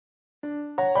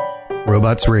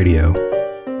Robots Radio.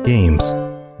 Games,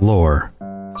 lore,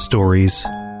 stories,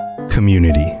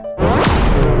 community.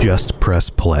 Just press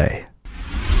play.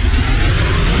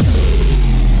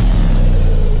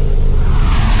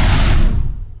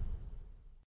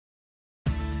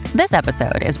 This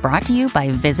episode is brought to you by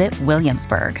Visit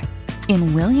Williamsburg.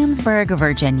 In Williamsburg,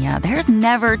 Virginia, there's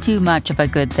never too much of a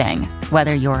good thing.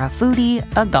 Whether you're a foodie,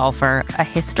 a golfer, a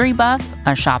history buff,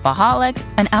 a shopaholic,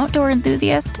 an outdoor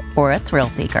enthusiast, or a thrill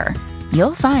seeker,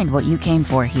 you'll find what you came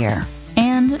for here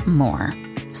and more.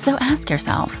 So ask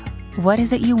yourself, what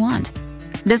is it you want?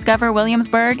 Discover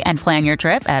Williamsburg and plan your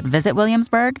trip at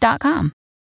visitwilliamsburg.com.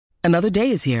 Another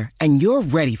day is here, and you're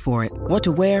ready for it. What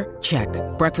to wear? Check.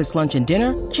 Breakfast, lunch, and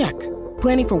dinner? Check.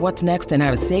 Planning for what's next and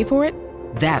how to save for it?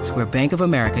 That's where Bank of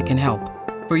America can help.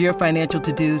 For your financial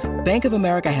to-dos, Bank of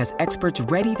America has experts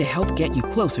ready to help get you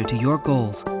closer to your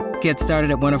goals. Get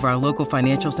started at one of our local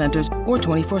financial centers or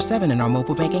 24/7 in our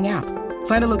mobile banking app.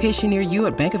 Find a location near you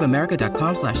at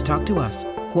bankofamerica.com/talktous.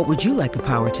 What would you like the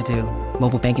power to do?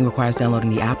 Mobile banking requires downloading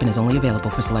the app and is only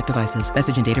available for select devices.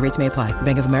 Message and data rates may apply.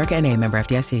 Bank of America N.A., member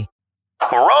FDIC.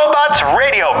 Robots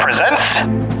Radio presents...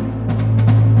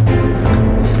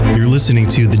 You're listening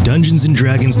to the Dungeons &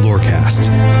 Dragons Lorecast,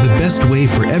 the best way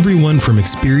for everyone from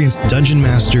experienced dungeon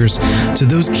masters to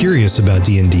those curious about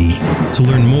D&D to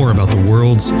learn more about the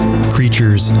worlds,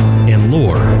 creatures, and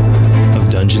lore of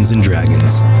Dungeons &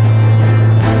 Dragons.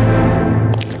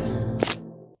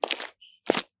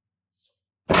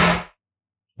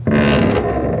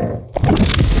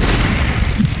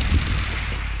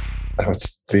 Oh,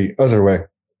 it's the other way.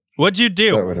 What'd you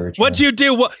do? What'd you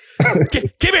do? What?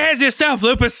 Keep your hands to yourself,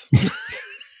 Lupus.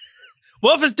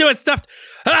 Wolf is doing stuff.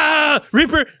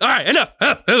 Reaper. All right, enough.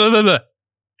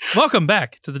 Welcome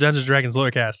back to the Dungeons & Dragons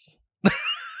Lorecast.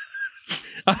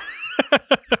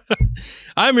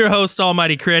 I'm your host,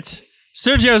 Almighty Crit.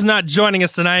 Sergio's not joining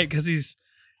us tonight because he's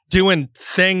doing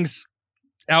things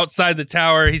outside the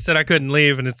tower. He said I couldn't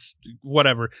leave, and it's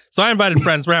whatever. So I invited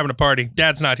friends. We're having a party.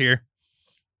 Dad's not here.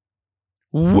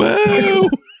 Whoa!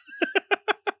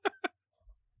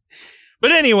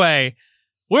 But anyway,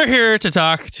 we're here to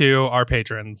talk to our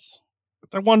patrons.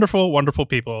 They're wonderful, wonderful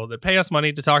people that pay us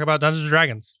money to talk about Dungeons &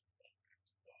 Dragons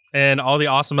and all the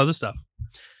awesome other stuff.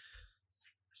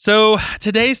 So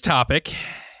today's topic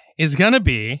is going to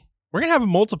be, we're going to have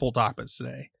multiple topics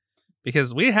today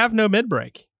because we have no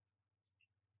mid-break.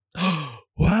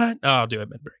 What? Oh, I'll do it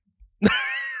mid-break.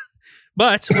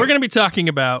 But we're going to be talking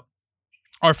about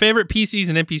our favorite PCs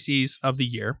and NPCs of the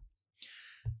year,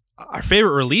 our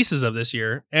favorite releases of this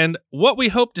year, and what we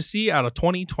hope to see out of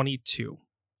 2022.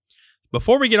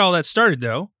 Before we get all that started,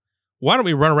 though, why don't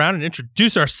we run around and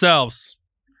introduce ourselves?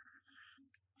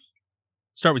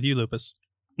 Start with you, Lupus.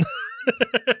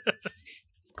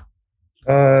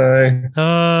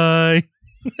 Hi.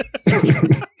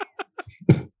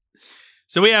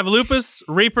 So we have Lupus,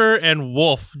 Reaper, and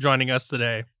Wolf joining us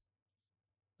today.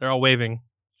 They're all waving.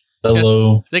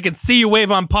 Hello. They can see you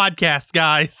wave on podcasts,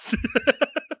 guys.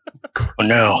 Oh,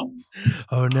 no.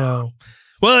 Oh, no.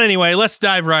 Well, anyway, let's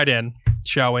dive right in,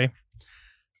 shall we?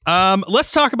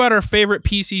 Let's talk about our favorite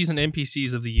PCs and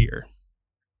NPCs of the year.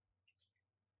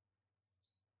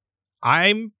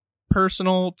 I'm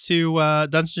personal to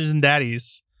Dungeons and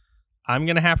Daddies. I'm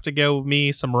going to have to go with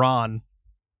me some Ron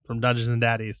from Dungeons and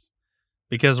Daddies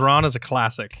because Ron is a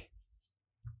classic.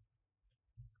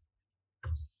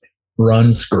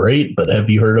 Ron's great, but have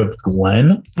you heard of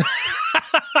Glenn?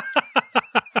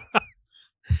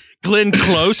 Glenn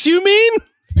Close, you mean?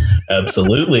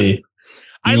 Absolutely.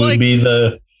 He would be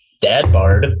the dad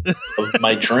bard of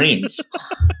my dreams.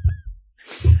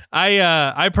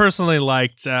 I personally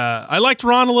liked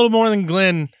Ron a little more than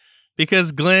Glenn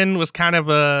because Glenn was kind of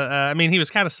he was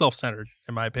kind of self-centered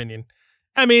in my opinion.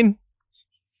 I mean,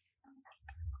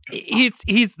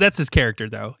 he's that's his character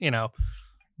though, you know.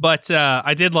 But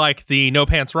I did like the No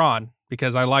Pants Ron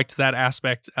because I liked that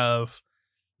aspect of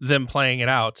them playing it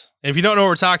out. And if you don't know what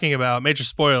we're talking about, major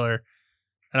spoiler,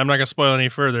 and I'm not going to spoil any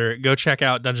further, go check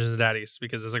out Dungeons and Daddies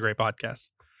because it's a great podcast.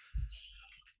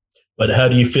 But how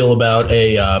do you feel about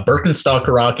a Birkenstock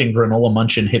rocking, granola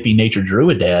munching, hippie nature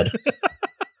druid dad?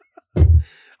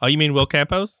 Oh, you mean Will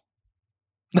Campos?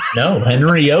 No,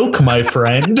 Henry Oak, my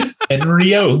friend.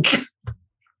 Henry Oak.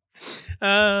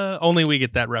 Only we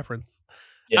get that reference.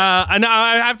 Yeah. And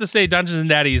I have to say, Dungeons and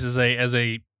Daddies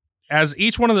as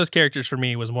each one of those characters for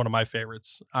me was one of my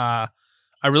favorites. I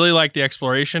really liked the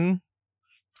exploration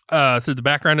through the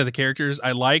background of the characters. I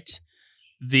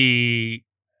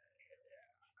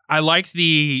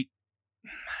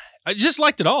just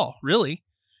liked it all, really.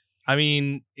 I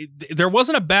mean, there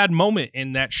wasn't a bad moment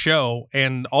in that show,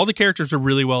 and all the characters were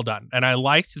really well done. And I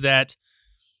liked that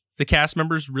the cast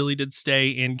members really did stay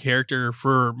in character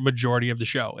for majority of the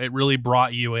show. It really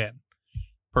brought you in,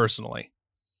 personally.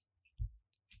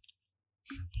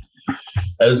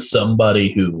 As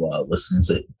somebody who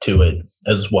listens to it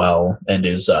as well and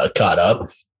is caught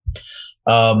up,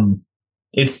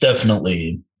 it's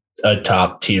definitely a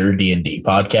top tier D&D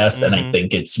podcast, and I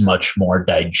think it's much more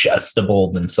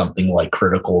digestible than something like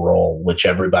Critical Role, which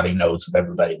everybody knows and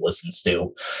everybody listens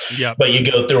to. Yeah, but you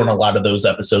go through, and a lot of those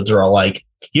episodes are all like,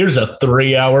 "Here's a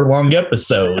 3-hour long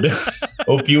episode.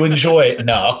 Hope you enjoy it."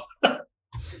 No,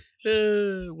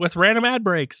 with random ad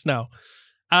breaks. No,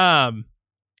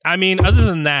 I mean, other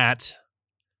than that,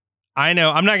 I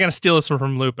know I'm not going to steal this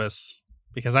from Lupus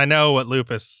because I know what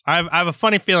Lupus. I have a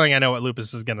funny feeling I know what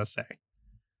Lupus is going to say.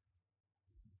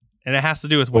 And it has to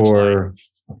do with Witchlight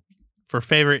for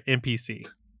favorite NPC.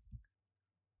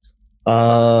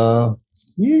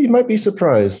 You might be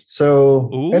surprised. So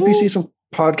Ooh. NPCs from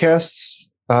podcasts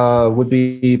would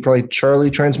be probably Charlie,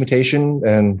 Transmutation,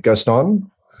 and Gaston.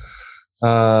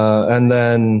 And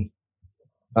then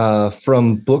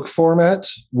from book format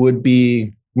would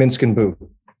be Minsk and Boo.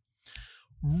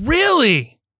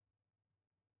 Really?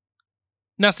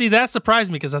 Now, see, that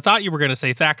surprised me because I thought you were going to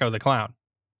say Thaco the Clown.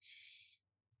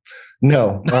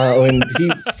 No, and he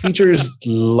features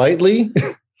lightly.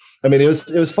 I mean, it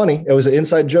was funny. It was an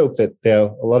inside joke that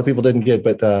a lot of people didn't get.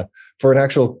 But for an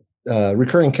actual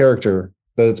recurring character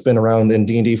that's been around in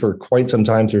D&D for quite some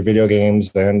time through video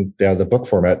games and the book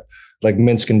format, like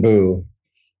Minsk and Boo,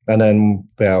 and then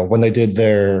when they did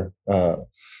their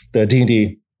the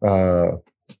D&D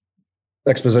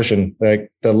exposition,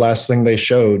 like the last thing they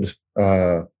showed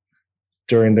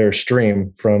during their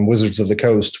stream from Wizards of the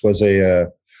Coast was a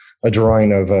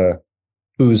drawing of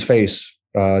Boo's face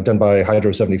done by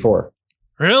Hydro 74.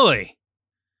 Really?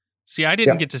 See, I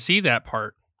didn't get to see that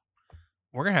part.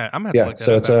 I'm gonna have to look that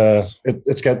so up.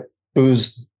 it's got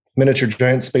Boo's miniature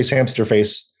giant space hamster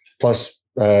face plus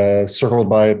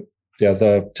circled by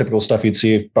the typical stuff you'd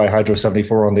see by Hydro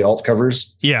 74 on the alt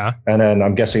covers. Yeah. And then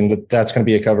I'm guessing that's going to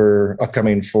be a cover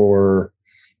upcoming for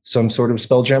some sort of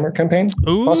Spelljammer campaign,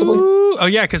 possibly. Oh,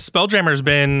 yeah, because Spelljammer's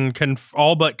been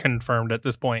all but confirmed at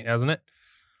this point, hasn't it?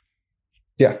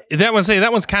 Yeah. That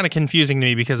one's kind of confusing to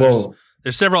me because there's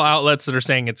several outlets that are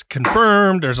saying it's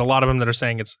confirmed. There's a lot of them that are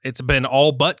saying it's been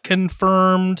all but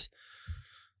confirmed.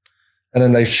 And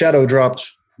then they shadow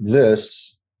dropped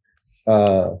this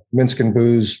Minsk and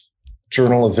Boo's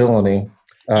Journal of Villainy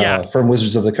from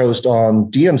Wizards of the Coast on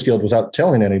DM's Guild without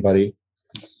telling anybody.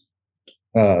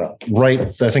 Right,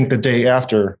 I think the day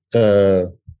after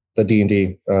the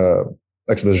D&D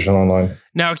exposition online.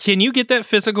 Now, can you get that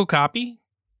physical copy?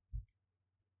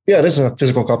 Yeah, it is a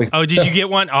physical copy. Oh, did you get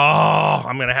one? Oh,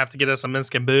 I'm going to have to get us a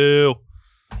Minsk and Boo.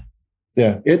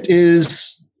 Yeah, it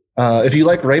is. If you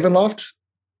like Ravenloft,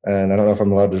 and I don't know if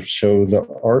I'm allowed to show the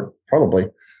art, probably.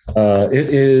 It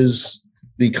is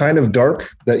the kind of dark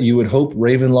that you would hope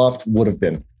Ravenloft would have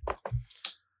been.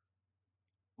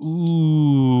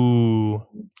 Ooh.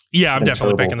 Yeah, I'm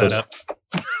definitely picking that up.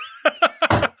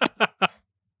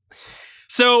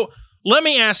 So let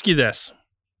me ask you this.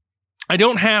 I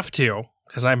don't have to,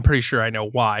 because I'm pretty sure I know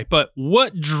why, but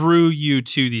what drew you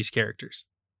to these characters?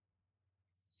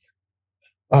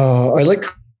 I like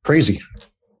crazy.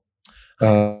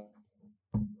 An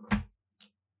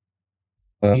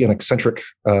eccentric,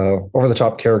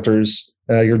 over-the-top characters.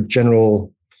 Your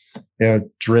general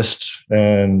Drist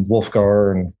and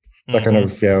Wolfgar and that kind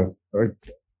of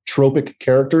tropic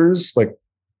characters. Like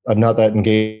I'm not that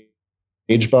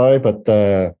engaged by, but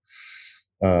the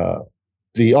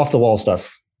off-the-wall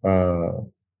stuff.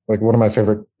 Like one of my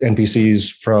favorite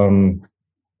NPCs from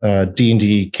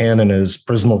D&D canon is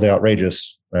Prismal the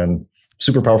Outrageous, and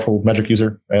super powerful magic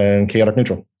user and chaotic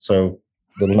neutral. So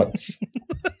little nuts.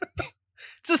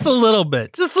 Just a little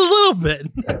bit.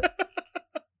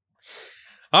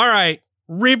 All right,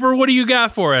 Reaper, what do you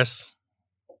got for us?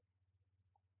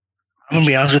 I'm gonna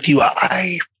be honest with you.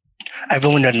 I've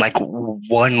only done like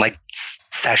one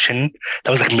session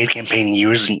that was like mid-campaign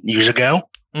years ago.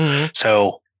 Mm-hmm.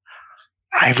 So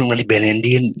I haven't really been in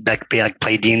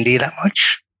play D&D that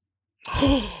much.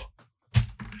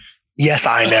 Yes,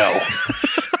 I know.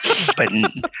 But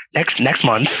next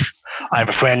month, I have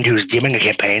a friend who's DMing a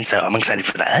campaign, so I'm excited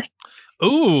for that.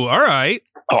 Ooh, all right.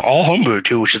 All homebrew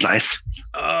too, which is nice.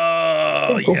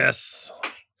 Oh, cool. Yes.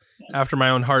 After my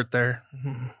own heart there.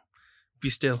 Be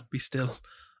still.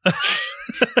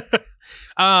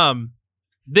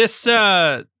 This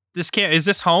camp, is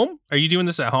this home? Are you doing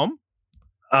this at home?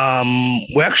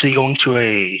 We're actually going to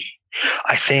a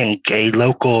I think, a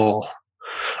local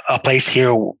place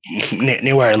here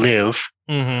near where I live.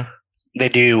 Mm-hmm.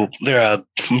 They're a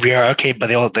VR arcade, but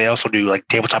they also do like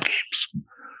tabletop games.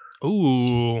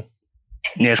 Ooh.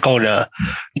 Yeah, it's called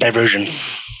Diversion.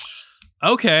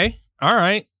 Okay. All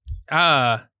right.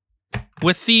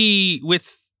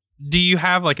 Do you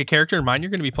have like a character in mind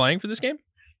you're going to be playing for this game?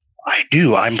 I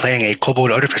do. I'm playing a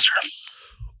Kobold Artificer.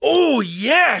 Oh,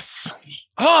 yes.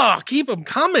 Oh, keep them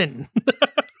coming.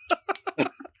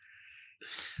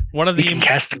 One of You can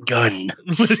cast a gun.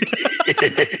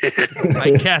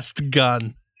 I cast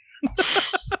gun.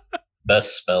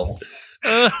 Best spell.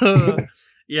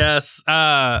 Yes.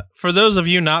 For those of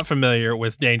you not familiar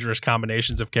with dangerous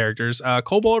combinations of characters,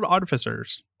 Kobold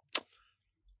Artificers.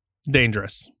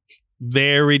 Dangerous.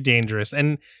 Very dangerous.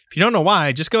 And if you don't know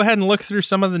why, just go ahead and look through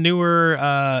some of the newer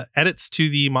edits to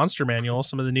the monster manual,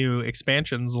 some of the new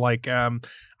expansions, like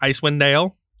Icewind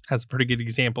Dale has a pretty good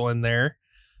example in there.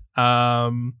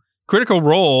 Critical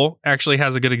Role actually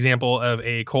has a good example of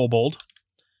a kobold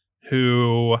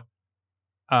who,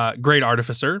 great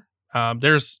artificer.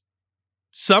 There's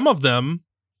some of them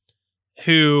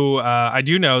who I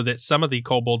do know that some of the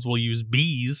kobolds will use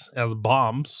bees as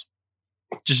bombs,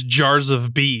 just jars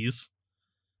of bees.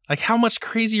 Like, how much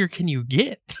crazier can you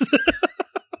get?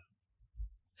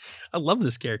 I love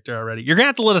this character already. You're going to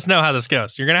have to let us know how this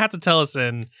goes. You're going to have to tell us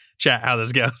in chat how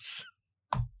this goes.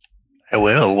 I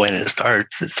will when it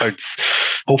starts. It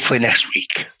starts hopefully next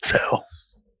week. So,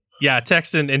 yeah,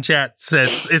 text in chat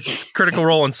says it's Critical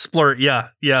Role and Splurt. Yeah,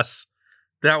 yes.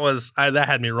 That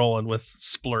had me rolling with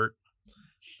Splurt.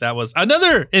 That was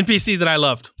another NPC that I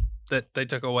loved that they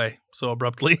took away so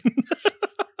abruptly.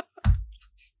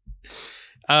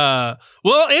 Well,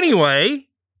 anyway,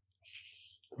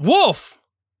 Wolf,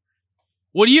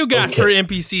 what do you got for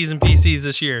NPCs and PCs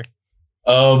this year?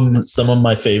 Some of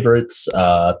my favorites,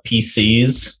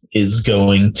 PCs is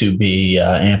going to be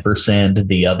Ampersand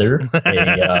the Other,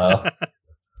 a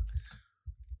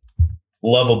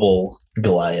lovable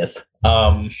Goliath.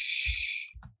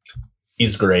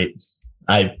 He's great.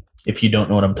 If you don't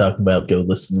know what I'm talking about, go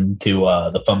listen to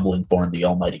the Fumbling Form, the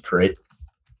Almighty Crit.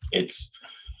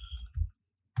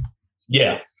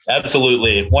 Yeah,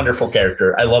 absolutely wonderful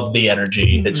character. I love the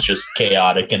energy. It's just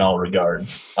chaotic in all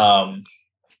regards.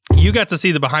 You got to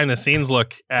see the behind the scenes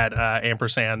look at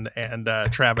Ampersand and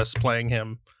Travis playing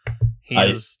him.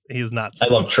 He's nuts. I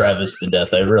love Travis to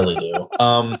death. I really do.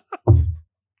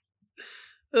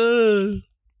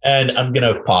 And I'm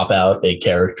going to pop out a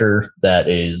character that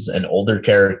is an older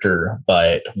character,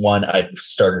 but one I've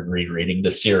started rereading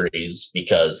the series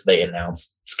because they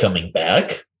announced it's coming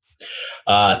back.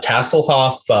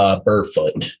 Tasselhoff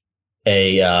Burrfoot.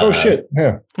 Oh shit!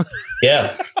 Yeah,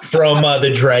 yeah, from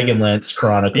the Dragonlance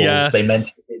Chronicles. Yes. They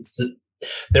mentioned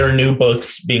there are new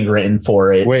books being written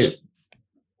for it. Wait,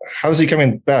 how's he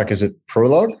coming back? Is it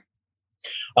prologue?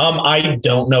 I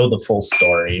don't know the full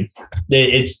story.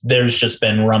 There's just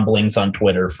been rumblings on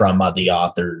Twitter from the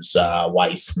authors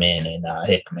Weissman and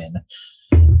Hickman.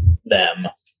 Them.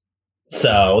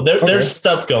 So there's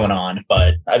stuff going on,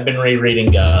 but I've been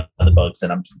rereading the books,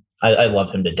 and I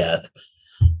love him to death.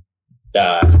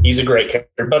 He's a great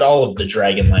character, but all of the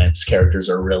Dragonlance characters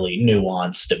are really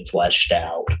nuanced and fleshed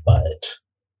out. But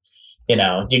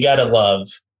you gotta love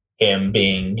him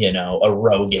being, a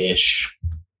roguish,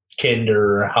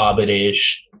 kinder,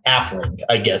 hobbitish, halfling,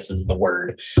 I guess is the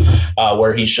word,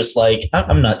 where he's just like,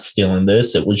 I'm not stealing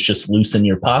this. It was just loose in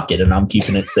your pocket, and I'm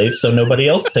keeping it safe so nobody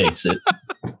else takes it.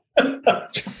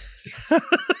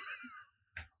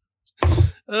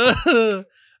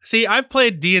 See, I've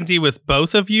played D&D with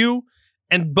both of you,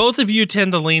 and both of you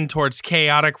tend to lean towards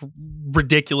chaotic,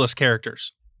 ridiculous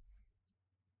characters.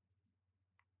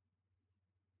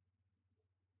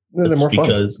 Yeah, they're more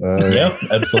because, fun. Yeah,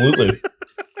 absolutely.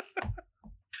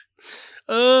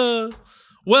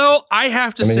 Well, I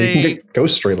have to say, you can get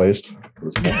Ghost Straight Laced.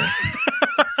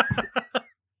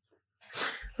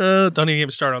 don't even get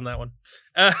me started on that one.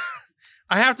 I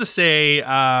have to say,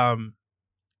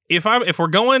 if we're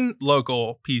going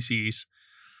local PCs,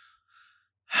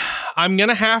 I'm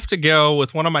gonna have to go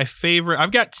with one of my favorite.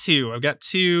 I've got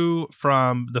two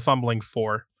from the Fumbling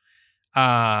Four.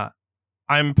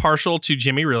 I'm partial to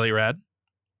Jimmy Really Red.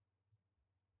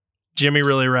 Jimmy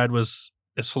Really Red is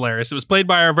hilarious. It was played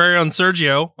by our very own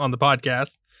Sergio on the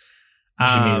podcast.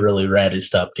 Jimmy Really Red is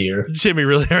top tier. Jimmy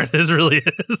Really Red really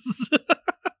is.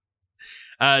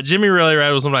 Jimmy Really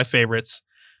Red was one of my favorites.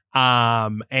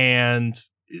 And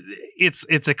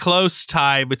it's a close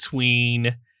tie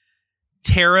between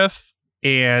Tariff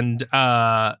and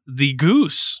the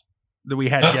Goose that we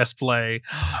had guest play.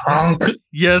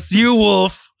 Yes, you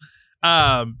Wolf.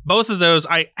 Both of those,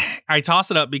 I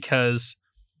toss it up because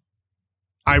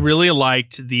I really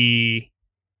liked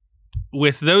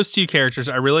with those two characters,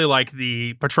 I really like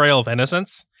the portrayal of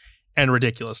innocence and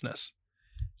ridiculousness.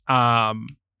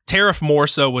 Tariff more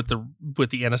so with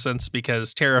the innocence,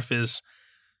 because Tariff is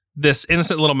this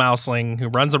innocent little mouseling who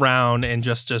runs around and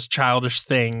just does childish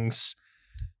things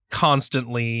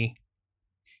constantly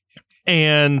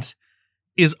and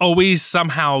is always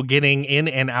somehow getting in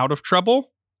and out of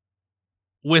trouble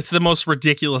with the most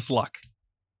ridiculous luck.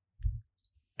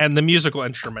 And the musical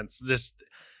instruments, just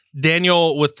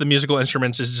Daniel with the musical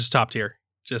instruments is just top tier.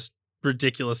 Just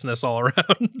ridiculousness all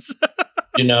around.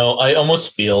 I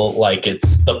almost feel like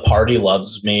it's the party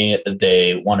loves me.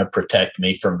 They want to protect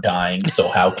me from dying. So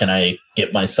how can I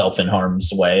get myself in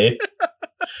harm's way?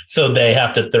 So they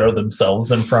have to throw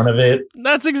themselves in front of it.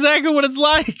 That's exactly what it's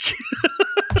like.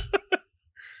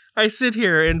 I sit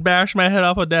here and bash my head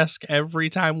off a desk every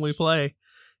time we play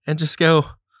and just go,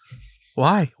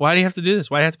 why? Why do you have to do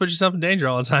this? Why do you have to put yourself in danger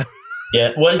all the time?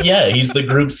 Yeah, well, yeah, he's the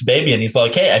group's baby, and he's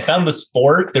like, hey, I found this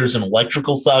fork. There's an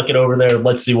electrical socket over there.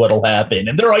 Let's see what'll happen.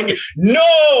 And they're like,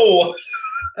 no!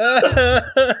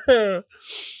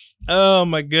 Oh,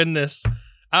 my goodness.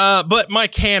 But my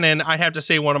canon, I'd have to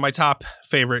say one of my top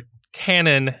favorite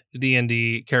canon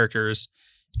D&D characters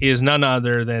is none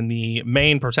other than the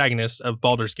main protagonist of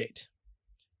Baldur's Gate,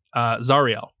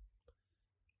 Zariel.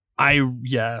 I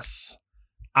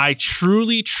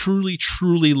truly, truly,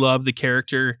 truly love the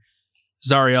character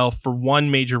Zariel for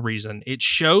one major reason. It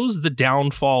shows the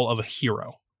downfall of a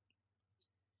hero.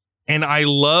 And I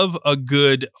love a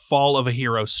good fall of a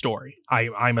hero story.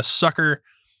 I'm a sucker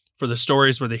for the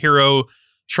stories where the hero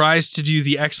tries to do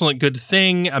the excellent good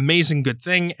thing, amazing good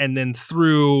thing, and then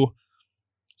through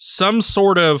some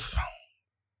sort of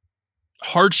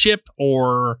hardship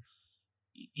or,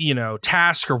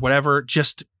 task or whatever,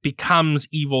 just becomes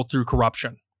evil through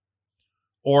corruption.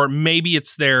 Or maybe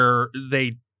it's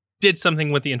they did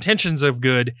something with the intentions of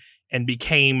good and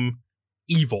became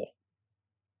evil.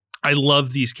 I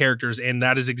love these characters, and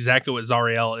that is exactly what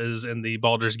Zariel is in the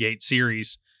Baldur's Gate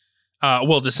series.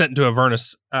 Descent into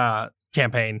Avernus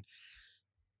campaign.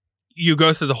 You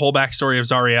go through the whole backstory of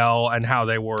Zariel and how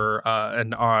they were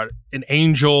an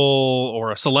angel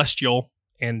or a celestial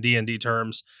in D&D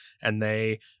terms, and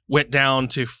they went down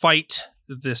to fight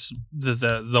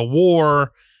the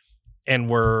war and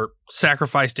were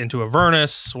sacrificed into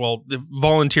Avernus. Well, they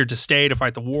volunteered to stay to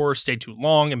fight the war, stayed too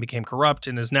long and became corrupt,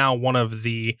 and is now one of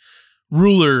the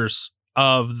rulers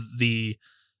of the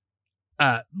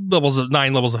 9 levels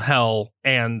of hell,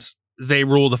 and they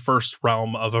rule the first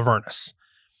realm of Avernus.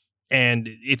 And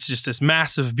it's just this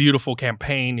massive, beautiful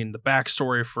campaign in the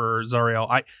backstory for Zariel.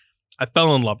 I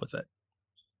fell in love with it.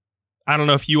 I don't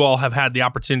know if you all have had the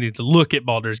opportunity to look at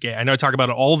Baldur's Gate. I know I talk about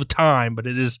it all the time, but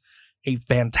it is a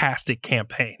fantastic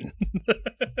campaign.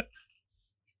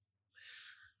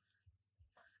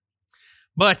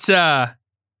 But at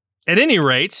any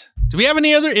rate, do we have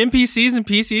any other NPCs and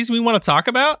PCs we want to talk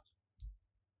about?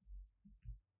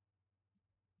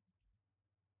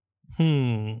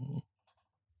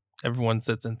 Everyone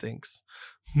sits and thinks.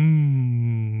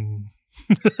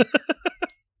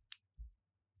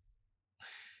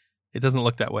 It doesn't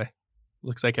look that way.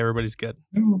 Looks like everybody's good.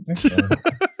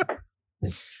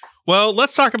 Well,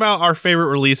 let's talk about our favorite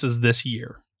releases this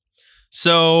year.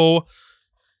 So,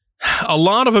 a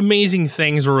lot of amazing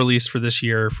things were released for this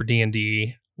year for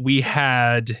D&D. We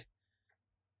had,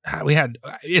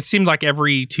 it seemed like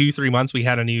every 2-3 months we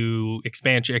had a new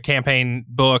expansion, a campaign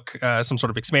book, some sort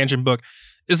of expansion book.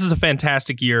 This is a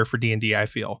fantastic year for D&D, I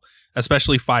feel,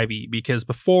 especially 5e, because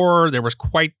before there was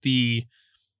quite the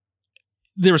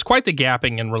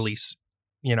gapping in release.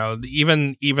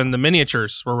 Even the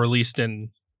miniatures were released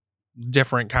in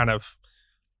different kind of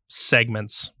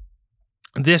segments.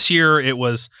 This year it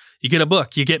was, you get a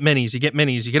book, you get minis, you get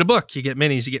minis, you get a book, you get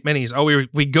minis, you get minis. Oh,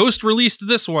 we ghost released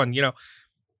this one.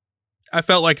 I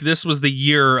felt like this was the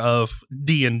year of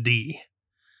D&D.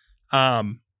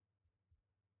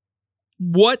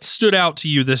 What stood out to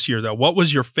you this year, though? What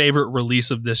was your favorite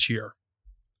release of this year?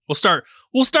 We'll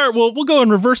go in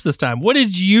reverse this time. What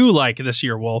did you like this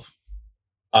year, Wolf?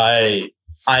 I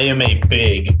am a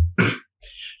big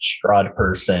Strahd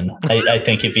person. I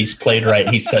think if he's played right,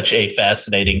 he's such a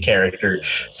fascinating character.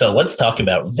 So let's talk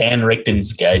about Van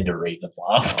Richten's Guide to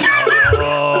Ravenloft.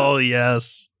 Oh,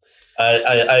 yes.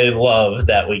 I love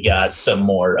that we got some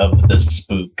more of the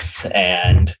spooks,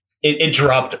 and it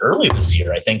dropped early this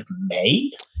year. I think May.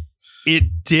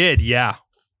 It did, yeah.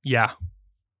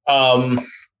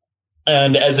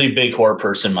 And as a big horror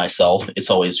person myself,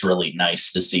 it's always really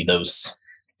nice to see those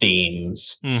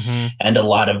themes and a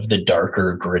lot of the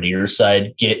darker, grittier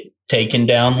side get taken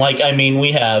down. Like, I mean,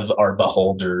 we have our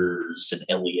beholders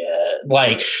and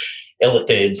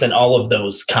illithids and all of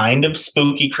those kind of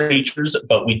spooky creatures,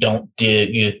 but we don't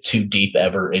dig too deep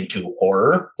ever into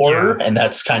horror. Yeah. And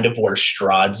that's kind of where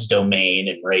Strahd's domain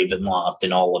and Ravenloft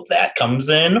and all of that comes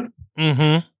in.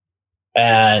 And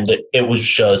it was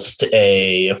just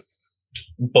a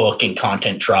book and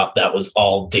content drop that was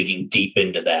all digging deep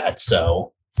into that.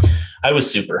 So I was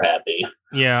super happy.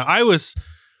 Yeah, I was,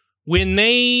 when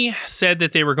they said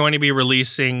that they were going to be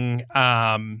releasing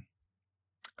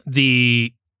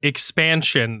the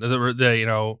expansion,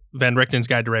 the Van Richten's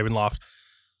Guide to Ravenloft,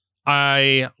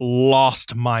 I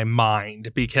lost my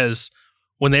mind, because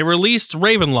when they released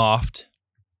Ravenloft,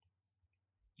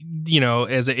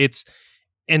 as it's,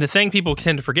 and the thing people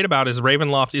tend to forget about is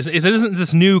Ravenloft is it isn't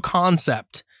this new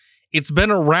concept. It's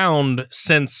been around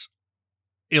since,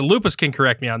 Lupus can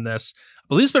correct me on this, I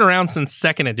believe it's been around since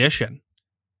 2nd edition.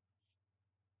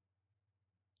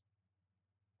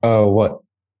 What?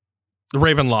 The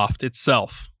Ravenloft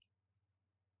itself.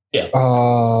 Yeah.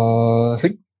 I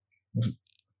think. I'm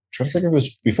trying to think if it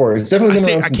was before. It's definitely been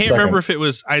around since 2nd. I can't remember if it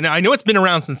was. I know it's been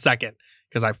around since 2nd,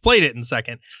 because I've played it in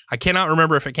 2nd. I cannot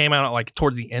remember if it came out like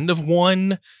towards the end of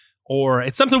 1, or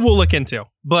it's something we'll look into.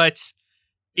 But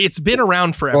it's been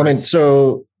around forever. Well, I mean,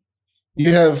 so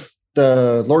you have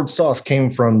the Lord Soth came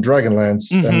from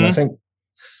Dragonlance, and I think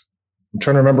I'm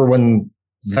trying to remember when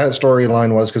that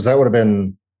storyline was, because that would have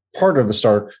been part of the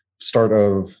start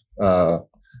of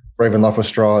Ravenloft with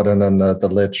Strahd, and then the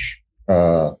Lich,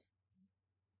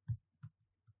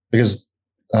 because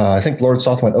I think Lord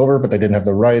Soth went over, but they didn't have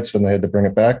the rights when they had to bring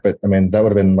it back. But I mean, that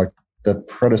would have been like the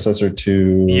predecessor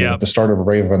to the start of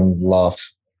Ravenloft.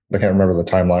 I can't remember the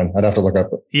timeline. I'd have to look up.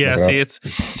 Yeah, that's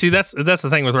the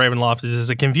thing with Ravenloft is it's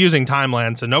a confusing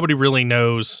timeline, so nobody really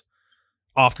knows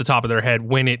off the top of their head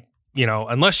when it,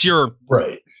 unless you're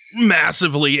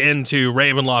massively into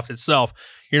Ravenloft itself,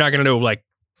 you're not going to know, like,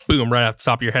 boom, right off the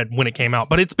top of your head when it came out.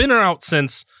 But it's been out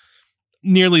since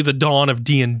nearly the dawn of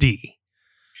D&D.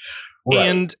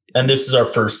 Right. And this is our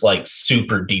first like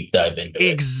super deep dive into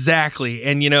it. Exactly.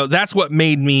 And that's what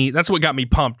got me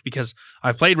pumped, because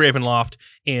I've played Ravenloft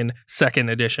in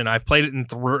 2nd edition. I've played it in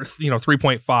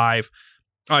 3.5.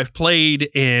 I've played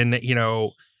in,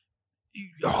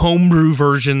 homebrew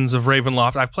versions of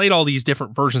Ravenloft. I've played all these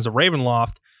different versions of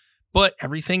Ravenloft, but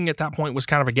everything at that point was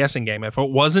kind of a guessing game. If it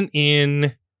wasn't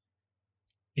in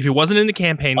the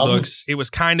campaign books, it was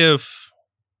kind of,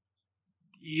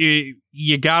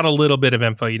 you got a little bit of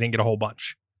info. You didn't get a whole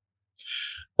bunch.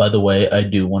 By the way, I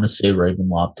do want to say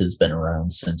Ravenloft has been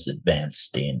around since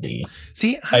Advanced D&D.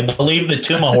 See, I believe the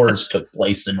Tomb of Horrors took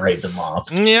place in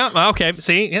Ravenloft. Yeah, okay.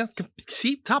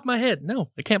 See, top of my head. No,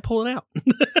 I can't pull it out.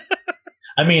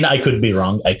 I mean, I could be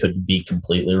wrong. I could be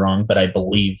completely wrong, but I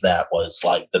believe that was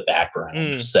like the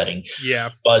background setting. Yeah.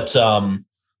 But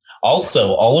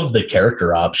also, all of the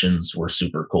character options were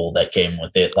super cool that came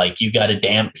with it. Like, you got a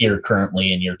Dhampir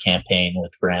currently in your campaign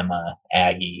with Grandma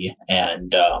Aggie,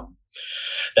 and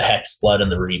the Hexblood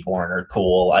and the Reborn are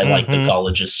cool. I like the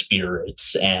College of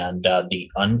Spirits and the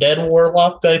Undead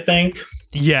Warlock, I think.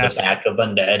 Yes. The Pack of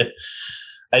Undead.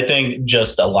 I think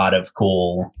just a lot of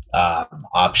cool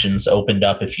options opened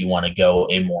up if you want to go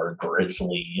a more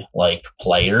grisly like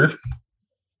player.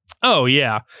 Oh,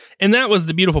 yeah. And that was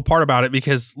the beautiful part about it,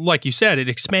 because like you said, it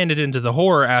expanded into the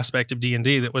horror aspect of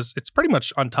D&D it's pretty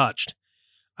much untouched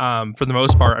for the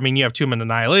most part. I mean, you have Tomb of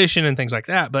Annihilation and things like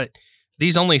that, but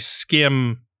these only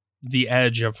skim the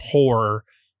edge of horror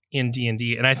in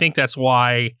D&D. And I think that's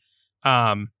why,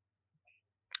 and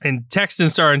Text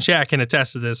and Star and Chat can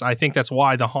attest to this, I think that's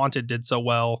why The Haunted did so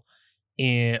well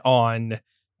on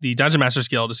the Dungeon Masters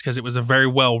Guild, is because it was a very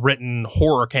well-written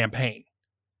horror campaign.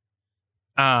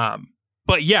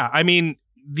 But yeah, I mean,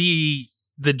 the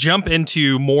jump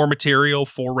into more material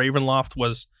for Ravenloft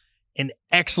was an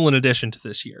excellent addition to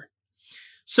this year.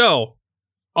 So,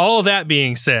 all of that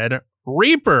being said,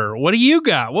 Reaper, what do you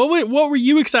got? What were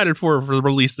you excited for the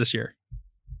release this year?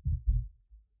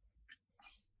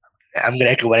 I'm going to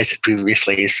echo what I said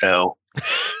previously, so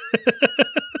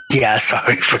yeah,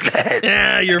 sorry for that.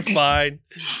 Yeah, you're fine.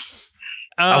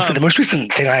 Also, the most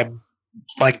recent thing I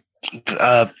like,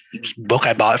 book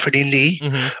I bought for D&D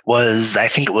was, I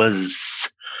think it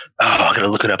was, I gotta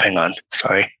look it up. Hang on.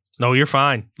 Sorry. No, you're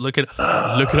fine. Look it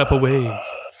up away.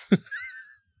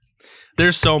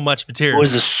 There's so much material. What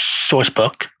was the source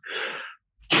book?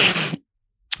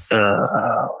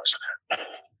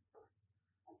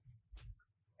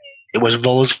 It was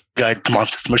Vola's Guide to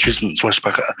Monsters. The most recent source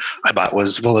book I bought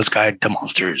was Vola's Guide to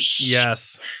Monsters.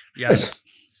 Yes.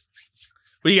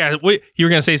 What you got? What, you were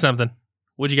gonna say something?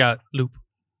 What you got, Loop?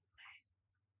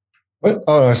 What?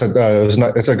 Oh, I said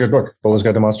it's a good book. Volo's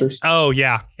Guide to Monsters. Oh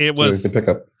yeah, it was. So you can pick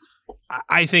up.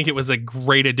 I think it was a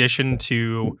great addition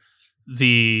to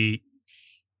the.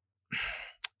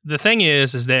 The thing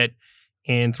is that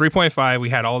in 3.5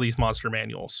 we had all these monster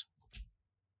manuals.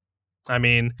 I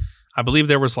mean, I believe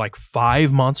there was like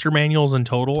 5 monster manuals in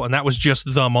total, and that was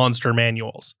just the monster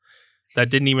manuals. That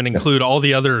didn't even include all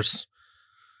the others.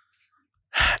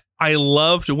 I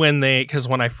loved because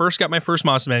when I first got my first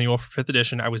monster manual for 5th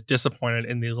edition, I was disappointed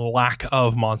in the lack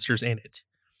of monsters in it.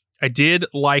 I did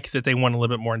like that they went a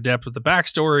little bit more in depth with the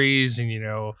backstories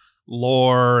and,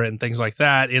 lore and things like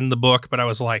that in the book, but I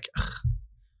was like,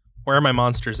 where are my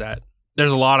monsters at?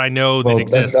 There's a lot I know that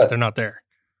exist, but they're not there.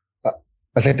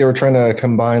 I think they were trying to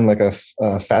combine like a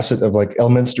facet of like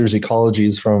Elminster's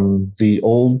ecologies from the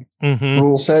old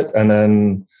rule set and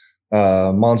then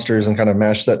monsters and kind of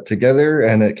mashed that together,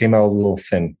 and it came out a little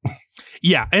thin.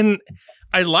 Yeah, and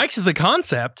I liked the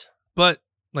concept, but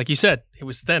like you said, it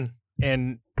was thin,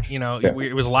 and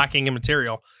it was lacking in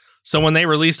material. So when they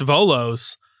released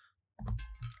Volos,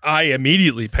 I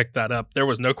immediately picked that up. There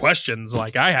was no questions.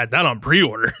 Like I had that on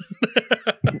pre-order.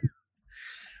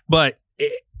 But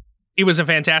it was a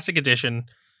fantastic addition.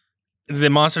 The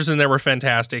monsters in there were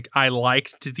fantastic. I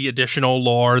liked the additional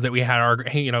lore that we had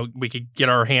we could get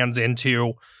our hands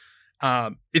into.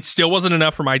 It still wasn't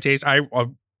enough for my taste. I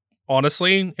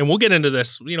honestly, and we'll get into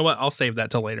this. You know what? I'll save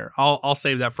that till later. I'll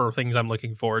save that for things I'm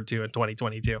looking forward to in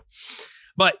 2022.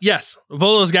 But yes,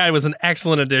 Volo's Guide was an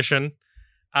excellent addition.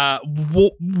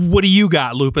 What do you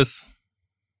got, Lupus?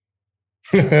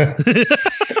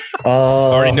 I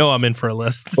already know I'm in for a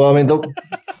list. Well, I mean,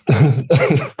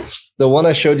 the one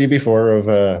I showed you before of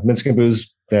Minsc and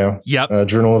Boo's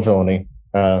Journal of Villainy,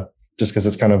 just because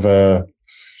it's kind of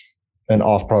an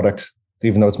off product,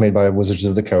 even though it's made by Wizards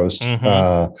of the Coast.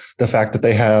 The fact that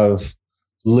they have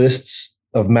lists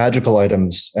of magical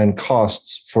items and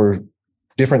costs for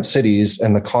different cities,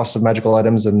 and the cost of magical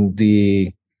items and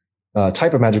the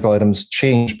type of magical items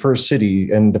change per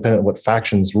city and depending on what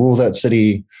factions rule that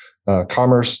city.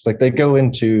 Commerce, like they go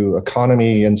into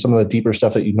economy and some of the deeper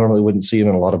stuff that you normally wouldn't see in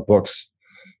a lot of books,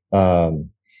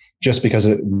 just because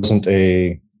it wasn't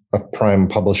a prime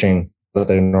publishing that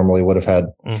they normally would have had.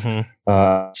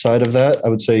 Side of that, I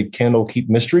would say Candlekeep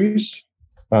Mysteries,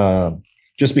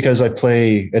 just because I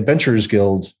play Adventurers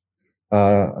Guild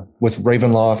with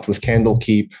Ravenloft, with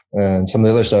Candlekeep, and some of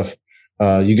the other stuff.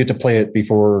 You get to play it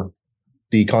before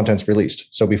the content's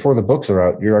released. So before the books are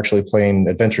out, you're actually playing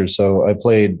adventures. So I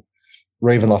played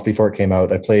Ravenloft before it came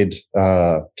out. I played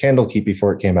Candlekeep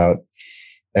before it came out.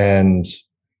 And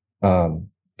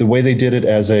the way they did it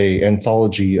as a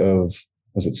anthology of,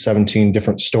 17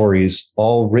 different stories,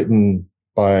 all written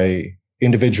by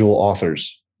individual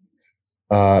authors,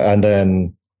 and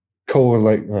then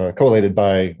collated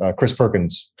by Chris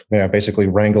Perkins. Basically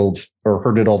wrangled or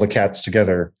herded all the cats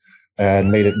together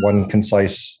and made it one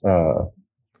concise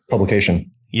publication.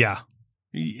 Yeah.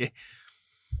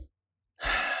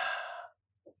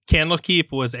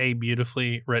 Candlekeep was a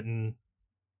beautifully written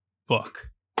book.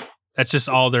 That's just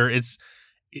all there. It's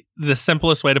the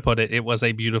simplest way to put it. It was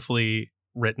a beautifully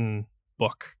written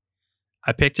book.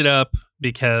 I picked it up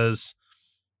because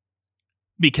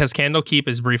Candlekeep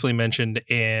is briefly mentioned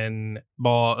in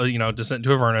Descent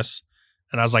into Avernus,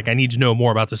 and I was like, I need to know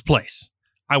more about this place.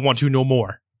 I want to know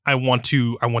more. I want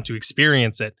to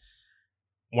experience it.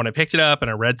 When I picked it up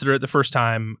and I read through it the first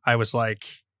time, I was like,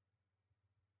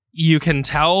 you can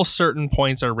tell certain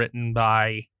points are written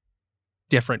by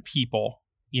different people,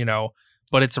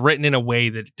 but it's written in a way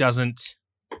that doesn't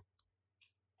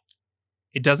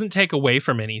take away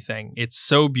from anything. It's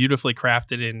so beautifully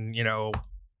crafted and,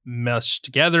 meshed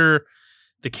together.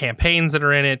 The campaigns that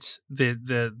are in it,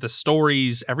 the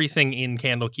stories, everything in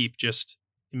Candlekeep just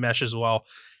meshes well.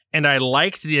 And I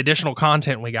liked the additional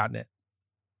content we got in it.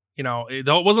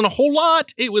 Though it wasn't a whole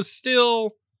lot, it was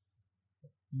still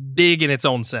big in its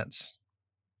own sense.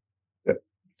 Yep.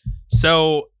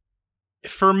 So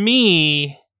for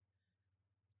me,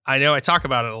 I know I talk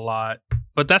about it a lot,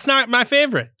 but that's not my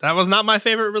favorite. That was not my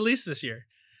favorite release this year.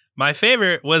 My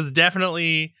favorite was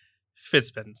definitely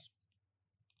Fitspins.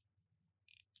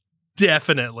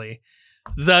 Definitely.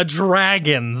 The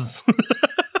Dragons.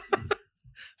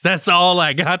 That's all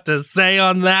I got to say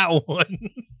on that one.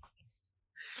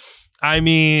 I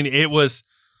mean, it was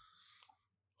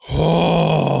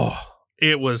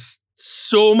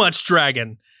so much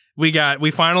dragon. We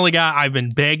finally got, I've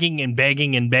been begging and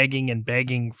begging and begging and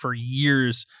begging for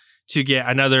years to get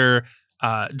another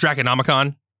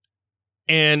Draconomicon.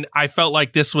 And I felt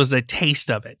like this was a taste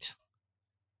of it.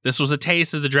 This was a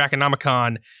taste of the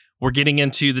Draconomicon. We're getting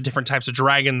into the different types of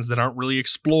dragons that aren't really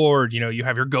explored. You know, you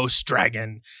have your ghost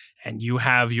dragon and you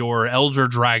have your elder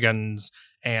dragons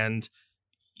and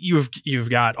you've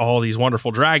got all these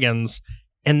wonderful dragons.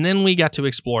 And then we got to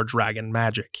explore dragon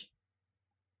magic.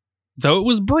 Though it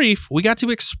was brief, we got to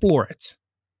explore it.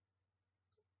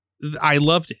 I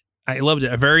loved it.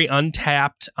 A very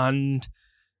untapped,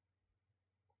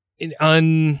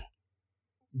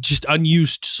 just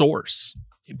unused source,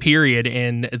 period,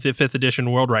 in the 5th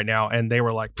edition world right now. And they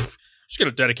were like, just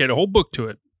going to dedicate a whole book to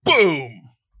it. Boom!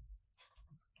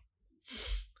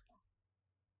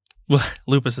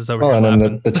 Lupus is over here and laughing.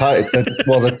 then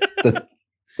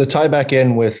the tie back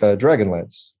in with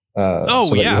Dragonlance. So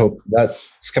that you hope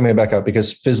that's coming back up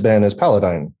because Fizban is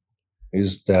Paladine.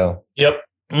 He's the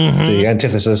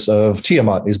antithesis of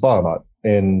Tiamat. He's Bahamut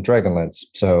in Dragonlance.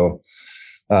 So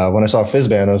when I saw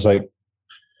Fizban, I was like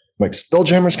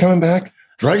Spelljammer's coming back.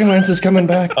 Dragonlance is coming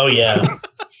back. Oh yeah.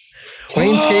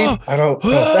 Planescape. I don't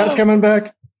know if that's coming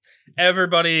back.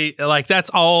 Everybody, like, that's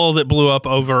all that blew up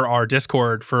over our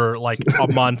Discord for like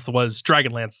a month was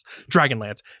Dragonlance,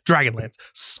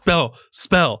 spell.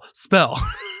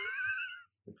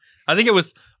 I think it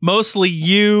was mostly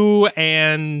you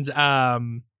and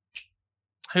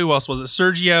who else was it?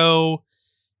 Sergio,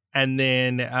 and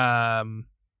then there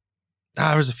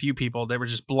was a few people. They were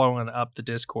just blowing up the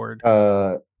Discord.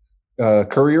 Courier,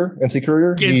 NC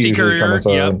Courier. NC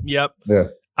Courier. Yep. Yeah.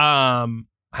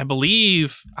 I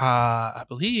believe.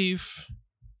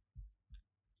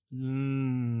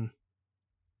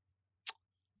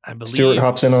 Stuart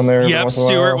hops in on there. Yep,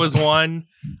 Stuart was one.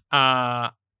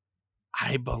 I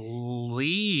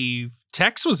believe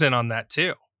Tex was in on that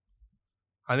too.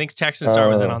 I think Tex and Star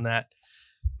was in on that.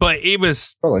 But it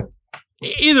was probably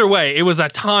either way. It was a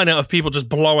ton of people just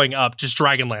blowing up, just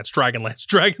Dragonlance.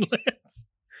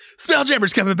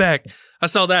 Spelljammer's coming back. I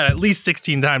saw that at least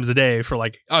 16 times a day for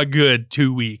like a good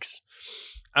 2 weeks.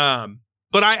 But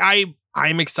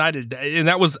I'm excited, and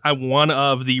that was one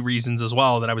of the reasons as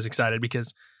well that I was excited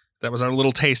because that was our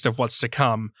little taste of what's to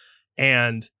come,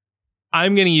 and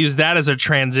I'm going to use that as a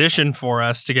transition for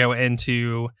us to go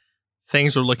into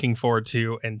things we're looking forward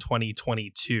to in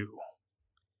 2022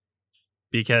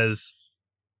 because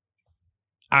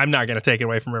I'm not going to take it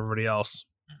away from everybody else.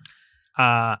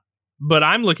 But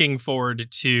I'm looking forward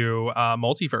to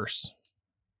Multiverse.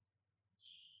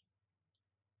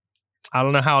 I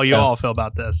don't know how you all feel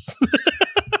about this.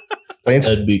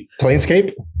 Planescape?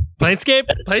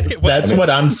 That's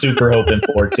what I'm super hoping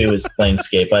for too is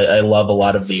Planescape. I love a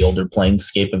lot of the older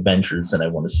Planescape adventures and I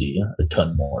want to see a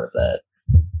ton more of that.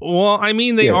 Well, I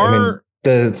mean,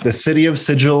 the City of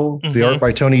Sigil, the art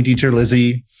by Tony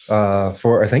DiTerlizzi. I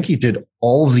think he did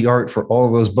all of the art for all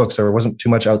of those books. There wasn't too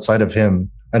much outside of him.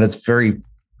 And it's very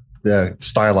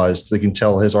stylized. You can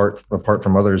tell his art apart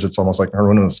from others. It's almost like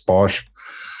Hieronymus Bosch.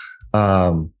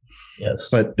 Yes.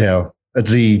 But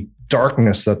the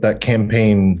darkness that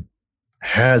campaign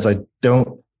has, it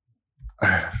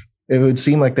would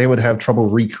seem like they would have trouble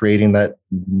recreating that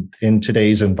in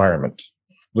today's environment.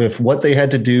 With what they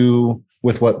had to do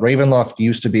with what Ravenloft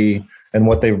used to be and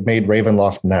what they've made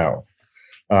Ravenloft now.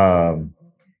 I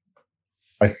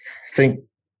think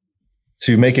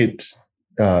to make it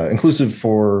inclusive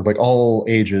for like all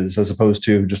ages as opposed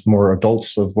to just more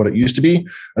adults of what it used to be,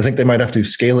 I think they might have to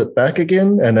scale it back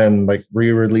again and then like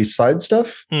re-release side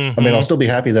stuff. I mean, I'll still be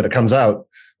happy that it comes out,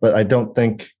 but I don't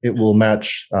think it will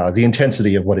match the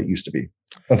intensity of what it used to be,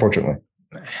 unfortunately.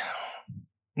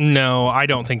 No, I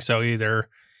don't think so either.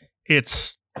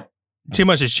 It's too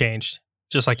much has changed.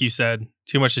 Just like you said,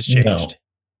 too much has changed.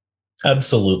 No,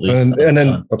 absolutely. And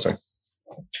then, I'm sorry.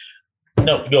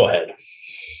 No, go ahead.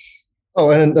 Oh,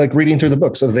 and like reading through the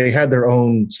books, so they had their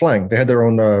own slang. They had their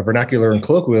own vernacular and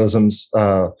colloquialisms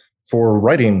for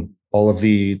writing all of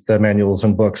the manuals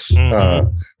and books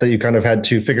that you kind of had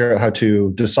to figure out how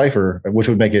to decipher, which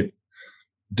would make it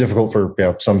difficult for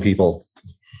some people.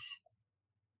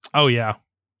 Oh, yeah.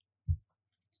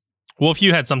 Well, if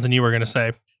you had something you were going to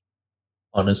say.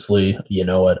 Honestly, you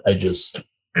know what? I just,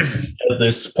 at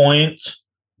this point,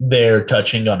 they're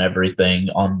touching on everything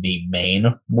on the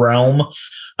main realm.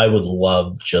 I would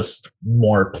love just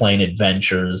more plain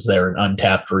adventures. They're an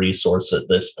untapped resource at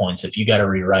this point. So if you got to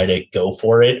rewrite it, go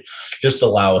for it. Just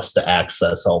allow us to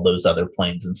access all those other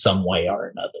planes in some way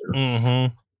or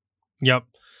another. Yep.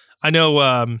 I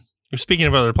know, speaking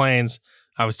of other planes,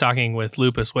 I was talking with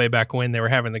Lupus way back when they were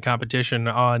having the competition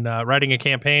on writing a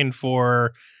campaign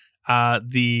for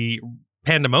the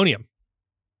Pandemonium.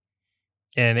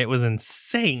 And it was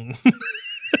insane.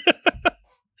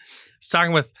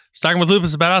 Talking with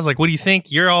Lupus about it. I was like, what do you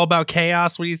think? You're all about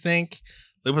chaos. What do you think?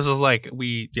 Lupus was like,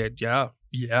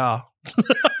 yeah.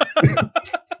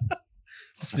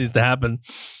 This needs to happen.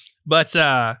 But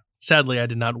sadly, I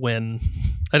did not win.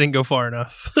 I didn't go far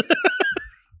enough.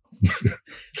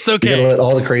 It's okay. You gotta let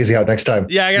all the crazy out next time.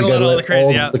 Yeah, I gotta let all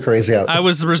the crazy out. I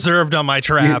was reserved on my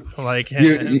trap.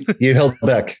 You held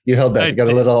back. You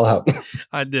gotta let it all out.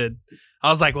 I did. I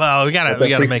was like, well, we gotta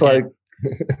make it.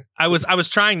 I was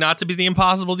trying not to be the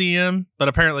impossible DM, but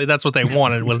apparently that's what they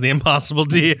wanted was the impossible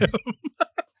DM.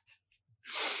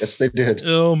 Yes, they did.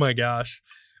 Oh my gosh.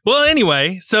 Well,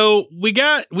 anyway, so we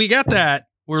got that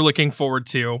we're looking forward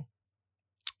to.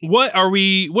 What are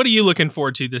you looking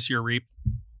forward to this year, Reap?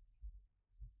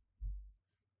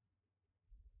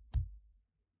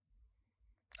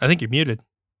 I think you're muted.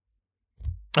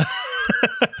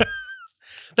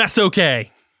 That's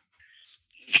okay.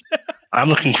 I'm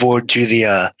looking forward to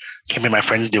the campaign my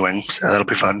friend's doing, so that'll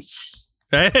be fun.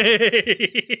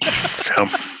 Hey. So,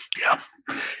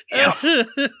 yeah.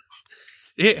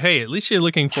 Hey, at least you're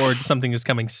looking forward to something that's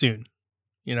coming soon.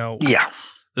 You know, yeah.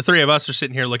 The three of us are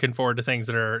sitting here looking forward to things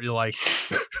that are like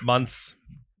months,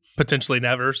 potentially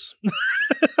nevers.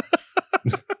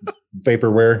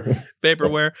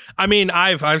 Vaporware. I mean,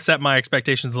 I've set my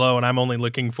expectations low, and I'm only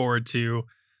looking forward to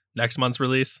next month's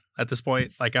release at this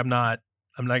point. Like, I'm not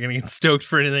going to get stoked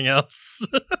for anything else.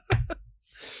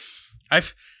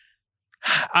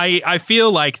 I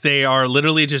feel like they are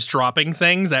literally just dropping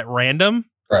things at random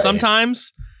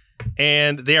sometimes,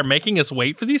 and they are making us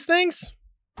wait for these things.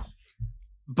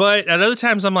 But at other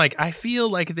times, I'm like, I feel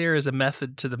like there is a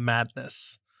method to the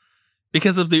madness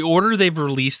because of the order they've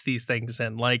released these things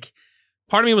in. Like,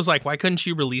 part of me was like, why couldn't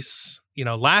you release,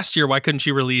 last year, why couldn't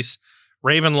you release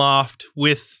Ravenloft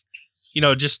with,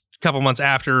 just a couple months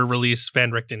after release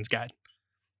Van Richten's Guide?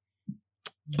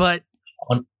 But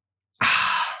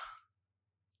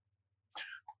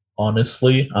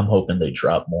honestly, I'm hoping they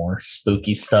drop more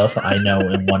spooky stuff. I know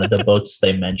in one of the books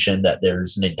they mentioned that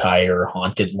there's an entire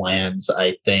Haunted Lands.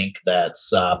 I think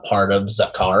that's part of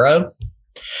Zakara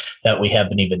that we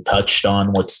haven't even touched on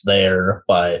what's there,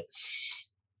 but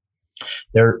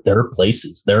there are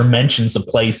places. There are mentions of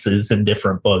places in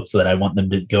different books that I want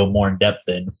them to go more in depth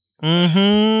in.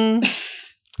 Mm-hmm.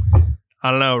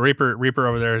 I don't know. Reaper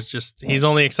over there is he's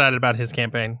only excited about his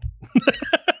campaign.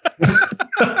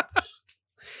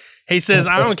 He says,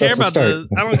 I don't care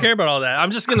about all that.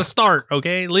 I'm just going to start.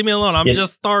 Okay. Leave me alone. I'm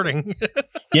just starting.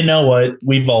 You know what?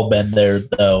 We've all been there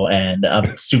though. And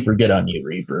I'm super good on you,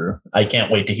 Reaper. I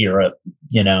can't wait to hear it.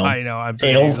 I know. I'm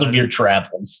tales of your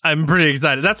travels. I'm pretty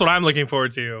excited. That's what I'm looking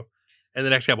forward to in the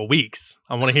next couple of weeks.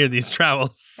 I want to hear these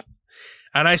travels.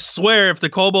 And I swear if the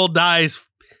kobold dies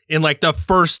in like the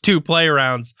first 2 play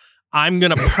rounds, I'm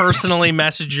going to personally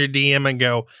message your DM and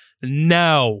go,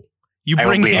 no, you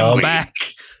bring him back.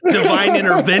 Divine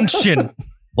intervention.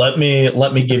 Let me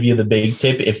give you the big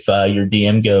tip. If your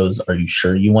DM goes, are you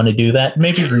sure you want to do that?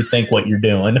 Maybe rethink what you're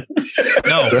doing.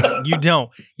 No, you don't.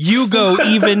 You go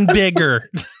even bigger.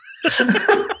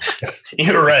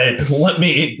 You're right. Let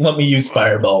me use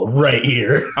Fireball right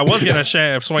here. I was going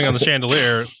to swing on the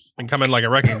chandelier and come in like a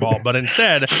wrecking ball, but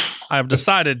instead I've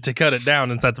decided to cut it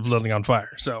down and set the building on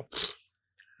fire. So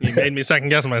you made me second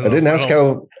guess myself.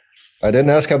 I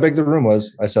didn't ask how big the room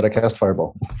was. I said I cast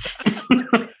Fireball.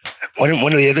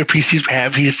 One of the other PCs we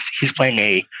have, he's playing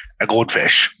a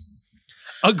goldfish.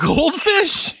 A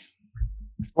goldfish?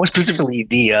 More specifically,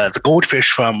 the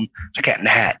goldfish from The Cat in the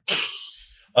Hat.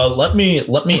 Let me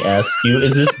ask you: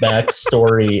 is this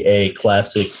backstory a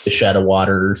classic Fish Out of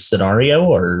Water scenario,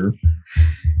 or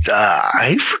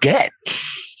I forget?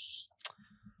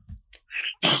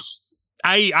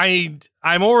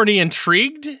 I'm already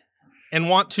intrigued and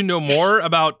want to know more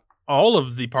about all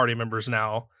of the party members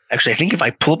now. Actually, I think if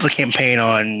I pull up the campaign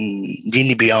on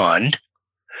D&D Beyond.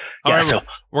 All right, so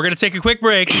we're going to take a quick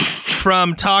break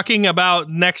from talking about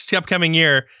next upcoming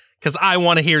year because I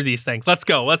want to hear these things. Let's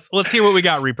go. Let's hear what we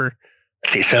got, Reaper.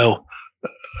 See, so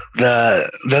the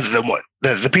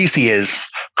PC is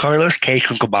Carlos K.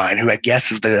 Kunkelbein, who I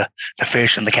guess is the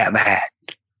fish and the cat in the hat.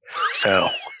 So,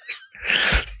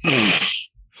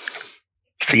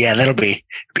 yeah, that'll be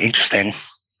interesting.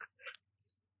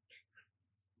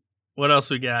 What else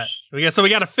we got? We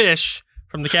got a fish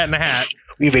from the Cat in the Hat.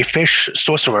 We have a fish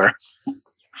sorcerer.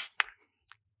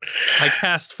 I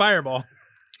cast Fireball.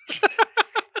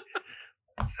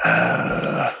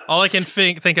 All I can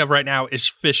think of right now is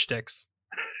fish sticks.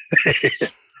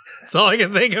 That's all I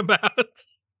can think about.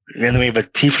 And then we have a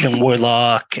Tiefling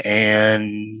Warlock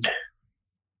and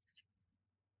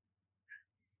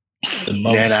the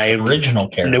most original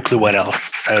character. No clue what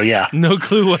else. So yeah. No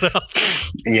clue what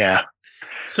else. Yeah.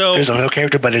 So there's a little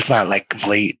character, but it's not like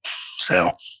complete.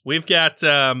 So we've got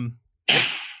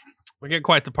we get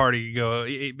quite the party. You go.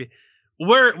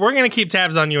 We're gonna keep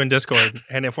tabs on you in Discord,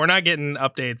 and if we're not getting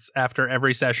updates after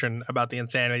every session about the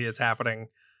insanity that's happening,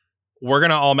 we're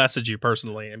gonna all message you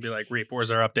personally and be like, "Reap,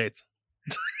 where's our updates?"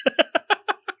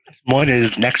 one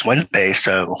is next Wednesday,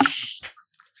 so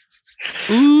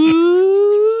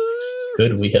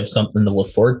good. We have something to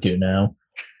look forward to now.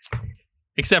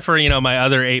 Except for my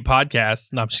other 8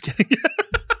 podcasts. No, I'm just kidding.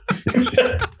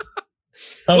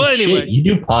 Oh, well, anyway, shit. You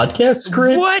do podcasts,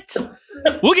 Chris? What?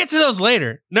 We'll get to those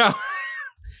later. No.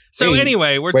 So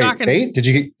anyway, we're talking 8? Did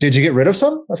you get rid of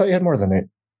some? I thought you had more than 8.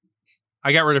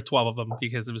 I got rid of 12 of them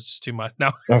because it was just too much.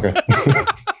 No. Okay.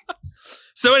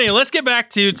 So anyway, let's get back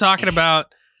to talking about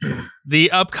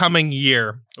the upcoming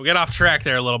year. We'll get off track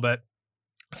there a little bit.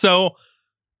 So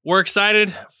we're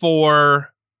excited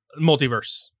for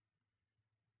Multiverse.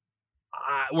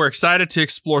 We're excited to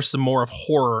explore some more of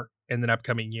horror in the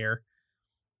upcoming year.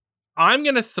 I'm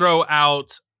going to throw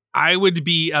out, I would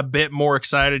be a bit more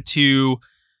excited to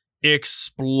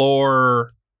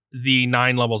explore the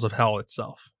 9 levels of hell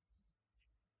itself.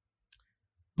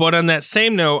 But on that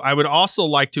same note, I would also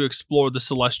like to explore the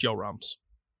celestial realms.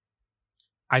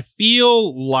 I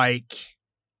feel like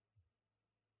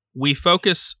we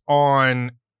focus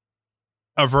on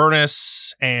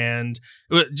Avernus and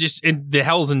just in the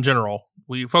hells in general.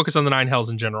 We focus on the 9 hells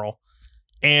in general.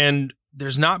 And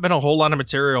there's not been a whole lot of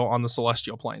material on the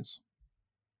celestial planes.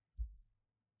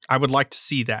 I would like to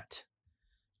see that.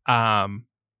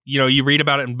 You read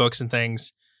about it in books and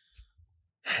things.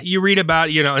 You read about,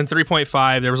 in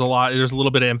 3.5, there was a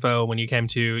little bit of info when you came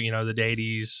to, the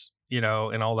deities,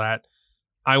 and all that.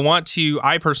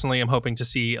 I personally am hoping to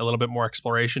see a little bit more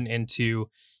exploration into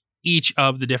each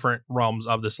of the different realms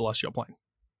of the celestial plane.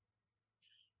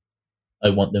 I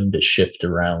want them to shift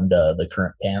around the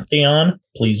current pantheon.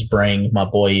 Please bring my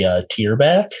boy Tyr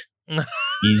back.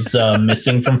 He's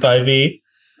missing from 5e.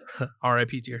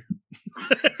 R.I.P. Tyr.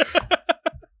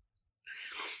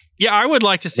 Yeah, I would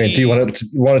like to see. Do you want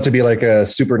it to be like a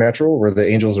Supernatural where the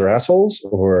angels are assholes,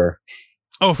 or?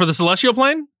 Oh, for the celestial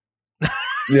plane?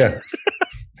 Yeah.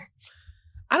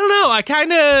 I don't know. I don't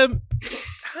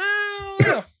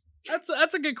know.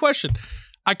 That's a good question.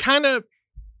 I kind of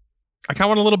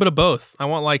want a little bit of both. I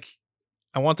want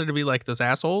there to be like those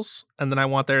assholes, and then I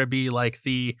want there to be like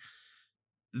the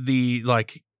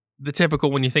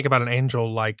typical, when you think about an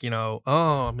angel, like, oh,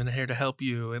 I'm here to help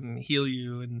you and heal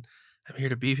you, and I'm here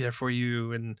to be there for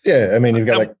you. And yeah, I mean, you've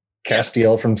got like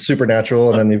Castiel from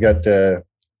Supernatural, and then you've got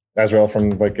Azrael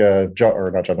from like Hellblazer,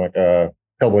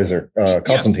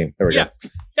 Constantine. There we go.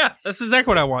 Yeah, that's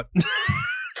exactly what I want.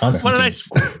 What a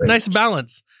nice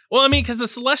balance. Well, I mean, because the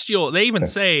celestial, they even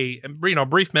say,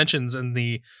 brief mentions in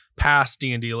the past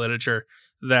D&D literature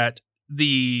that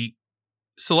the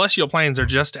celestial planes are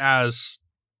just as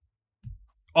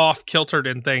off-kiltered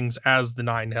in things as the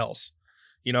 9 hells.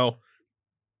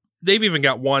 They've even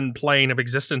got one plane of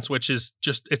existence, which is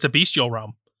it's a bestial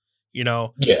realm. Yeah.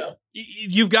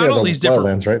 You've got all these different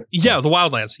wildlands, right? Yeah, the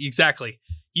wildlands, exactly.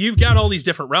 You've got all these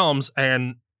different realms,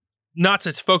 and not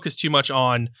to focus too much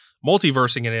on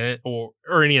multiversing in it or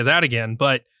any of that again,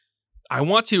 but I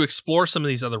want to explore some of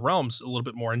these other realms a little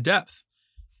bit more in depth.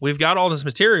 We've got all this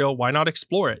material. Why not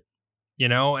explore it?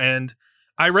 And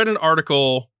I read an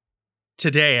article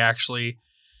today, actually,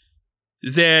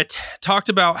 that talked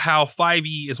about how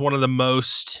 5e is one of the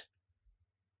most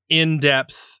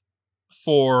in-depth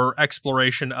for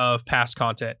exploration of past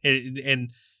content.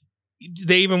 And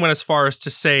they even went as far as to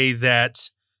say that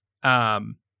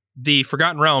the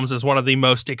Forgotten Realms is one of the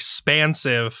most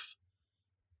expansive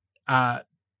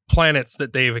planets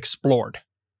that they've explored.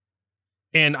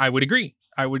 And I would agree.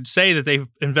 I would say that they've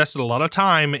invested a lot of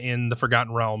time in the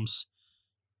Forgotten Realms,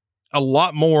 a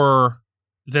lot more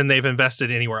than they've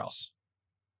invested anywhere else.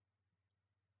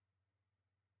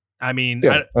 I mean,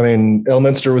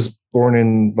 Elminster was born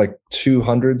in like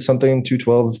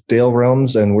 212 Dale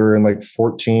realms, and we're in like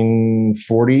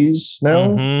 1440s now.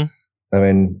 Mm-hmm. I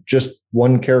mean, just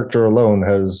one character alone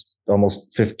has almost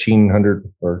 1,500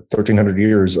 or 1,300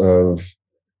 years of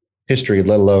history,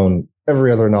 let alone every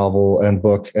other novel and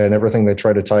book and everything they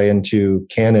try to tie into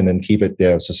canon and keep it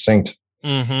succinct.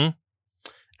 Mm-hmm.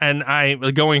 And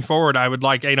going forward, I would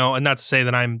like, and not to say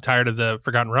that I'm tired of the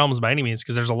Forgotten Realms by any means,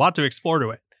 because there's a lot to explore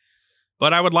to it.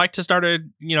 But I would like to start,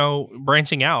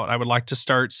 branching out. I would like to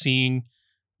start seeing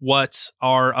what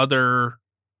our other,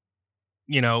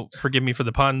 forgive me for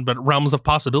the pun, but realms of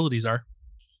possibilities are.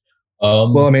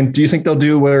 Well, I mean, do you think they'll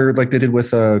do where like they did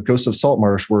with Ghost of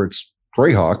Saltmarsh, where it's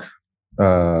Greyhawk,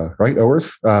 right,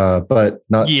 Oerth, but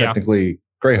not technically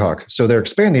Greyhawk. So they're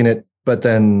expanding it, but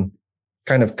then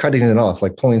kind of cutting it off,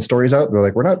 like pulling stories out. They're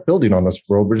like, we're not building on this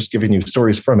world. We're just giving you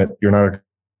stories from it. You're not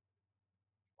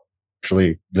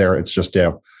actually there. It's just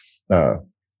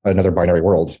another binary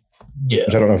world. Yeah.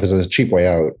 Which I don't know if it's a cheap way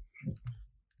out.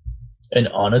 And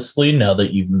honestly, now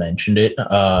that you've mentioned it,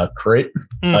 Crit,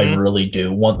 I really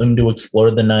do want them to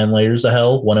explore the 9 layers of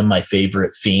hell. One of my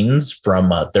favorite fiends from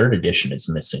 3rd edition is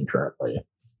missing currently.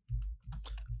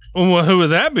 Well, who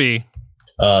would that be?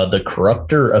 The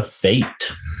Corruptor of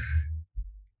Fate.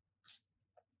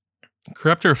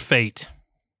 Corruptor of Fate.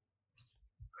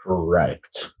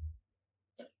 Correct.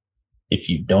 If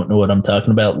you don't know what I'm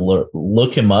talking about,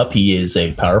 look him up. He is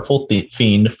a powerful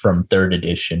fiend from 3rd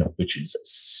edition, which is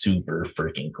super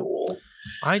freaking cool.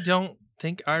 I don't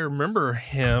think I remember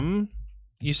him.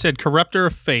 You said Corruptor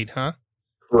of Fate, huh?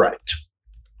 Correct.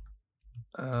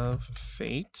 Of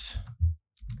Fate.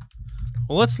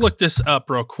 Well, let's look this up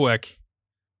real quick.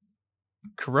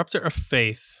 Corruptor of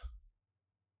Faith.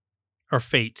 Or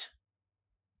Fate.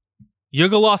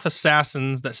 Yugoloth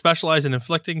assassins that specialize in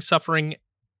inflicting suffering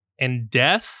and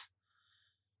death.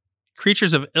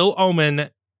 Creatures of ill omen,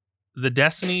 the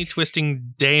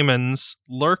destiny-twisting daemons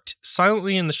lurked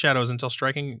silently in the shadows until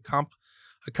striking,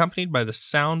 accompanied by the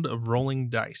sound of rolling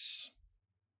dice.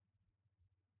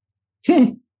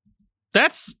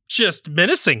 That's just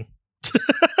menacing.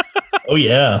 Oh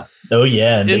yeah.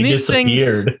 And they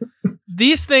disappeared.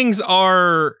 These things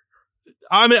are.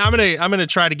 I'm gonna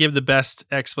try to give the best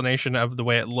explanation of the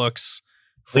way it looks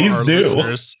for our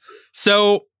listeners.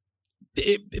 So,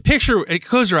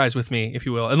 close your eyes with me, if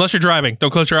you will. Unless you're driving,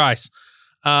 don't close your eyes.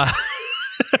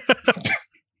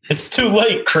 It's too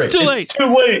late, Chris. It's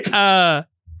too late.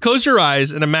 Close your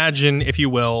eyes and imagine, if you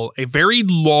will, a very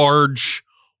large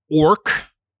orc.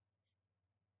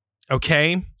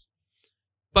 Okay,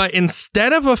 but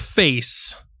instead of a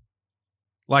face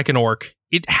like an orc,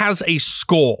 it has a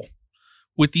skull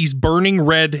with these burning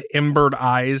red embered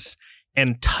eyes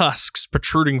and tusks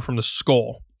protruding from the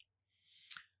skull.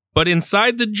 But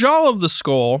inside the jaw of the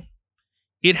skull,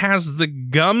 it has the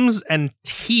gums and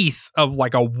teeth of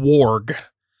like a warg.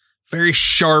 Very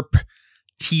sharp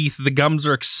teeth. The gums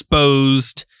are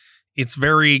exposed. It's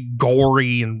very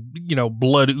gory and,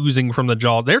 blood oozing from the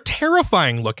jaw. They're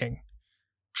terrifying looking.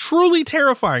 Truly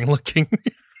terrifying looking.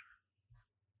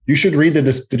 You should read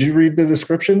did you read the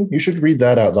description? You should read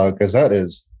that out loud because that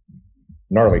is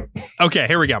gnarly. Okay,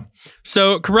 here we go.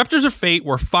 So, Corruptors of Fate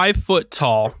were 5 foot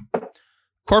tall,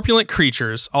 corpulent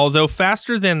creatures, although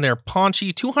faster than their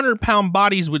paunchy 200-pound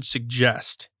bodies would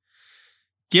suggest.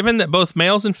 Given that both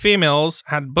males and females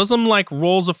had bosom-like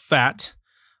rolls of fat,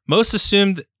 most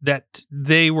assumed that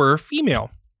they were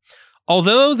female.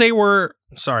 Although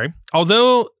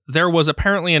there was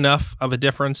apparently enough of a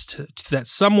difference that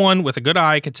someone with a good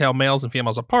eye could tell males and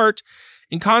females apart,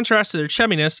 in contrast to their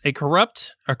chubbiness, a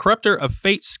Corruptor of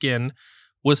Fate skin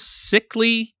was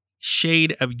sickly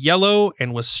shade of yellow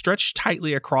and was stretched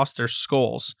tightly across their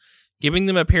skulls, giving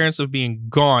them appearance of being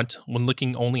gaunt when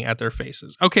looking only at their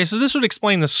faces. Okay, so this would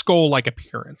explain the skull-like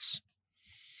appearance.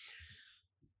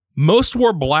 Most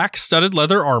wore black studded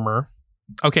leather armor.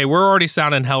 Okay, we're already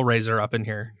sounding Hellraiser up in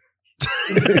here.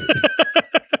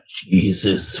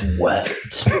 Jesus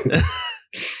wept.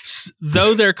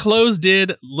 Though their clothes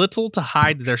did little to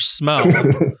hide their smell.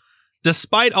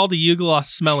 Despite all the Yugoloth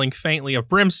smelling faintly of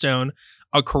brimstone,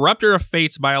 a Corruptor of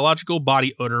Fate's biological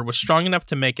body odor was strong enough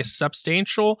to make a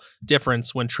substantial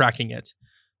difference when tracking it.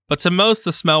 But to most,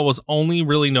 the smell was only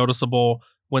really noticeable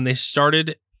when they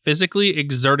started physically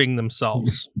exerting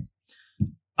themselves.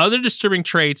 Other disturbing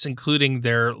traits, including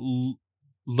their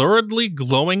luridly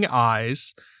glowing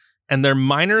eyes and their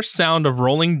minor sound of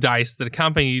rolling dice that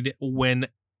accompanied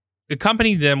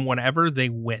them whenever they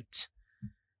went.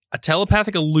 A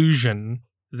telepathic illusion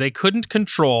they couldn't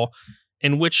control,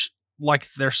 in which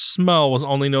their smell was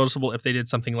only noticeable if they did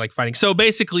something like fighting. So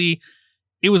basically,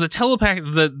 it was a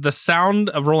the sound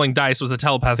of rolling dice was a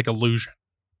telepathic illusion,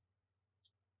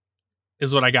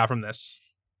 is what I got from this.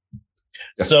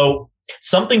 So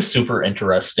something super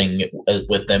interesting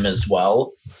with them as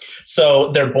well.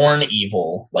 So they're born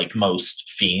evil, like most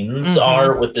fiends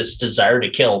are, with this desire to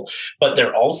kill, but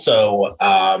they're also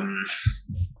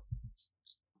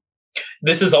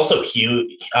this is also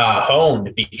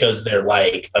honed because they're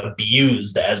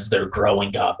abused as they're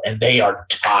growing up, and they are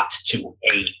taught to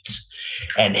hate.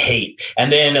 And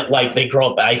then they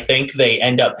grow up, I think they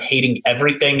end up hating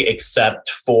everything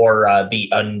except for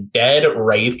the undead,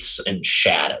 wraiths, and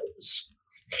shadows.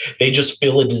 They just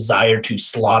feel a desire to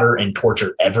slaughter and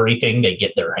torture everything they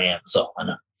get their hands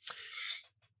on.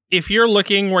 if you're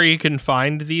looking where you can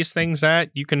find these things at,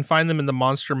 you can find them in the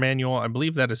Monster Manual. I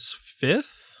believe that is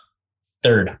 5th?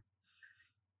 Third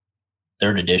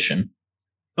edition.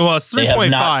 Well, it's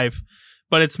 3.5,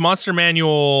 but it's Monster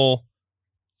Manual,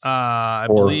 I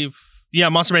believe. Yeah,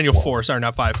 Monster Manual 4. Sorry,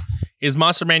 not 5. Is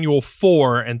Monster Manual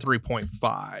 4 and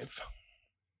 3.5.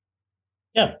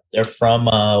 Yeah, they're from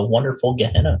wonderful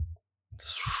Gehenna.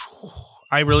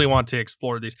 I really want to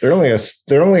explore these. They're only a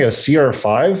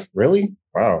CR5? Really?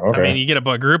 Wow. Okay. I mean, you get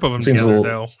a group of them together,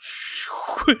 though.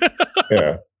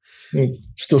 Yeah.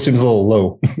 Still seems a little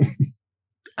low.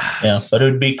 Yeah, but it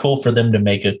would be cool for them to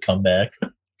make a comeback.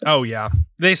 Oh, yeah.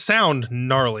 They sound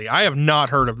gnarly. I have not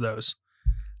heard of those.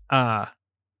 And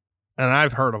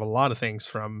I've heard of a lot of things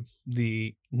from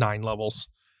the 9 levels.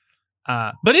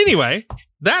 But anyway,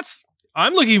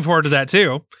 I'm looking forward to that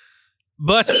too.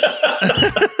 But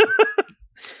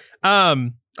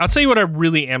I'll tell you what I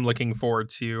really am looking forward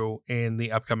to in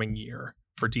the upcoming year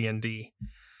for D&D.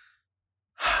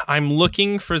 I'm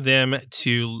looking for them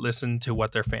to listen to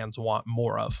what their fans want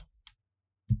more of.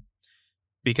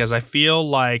 Because I feel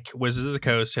like Wizards of the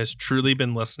Coast has truly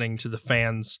been listening to the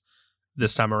fans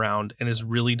this time around and is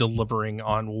really delivering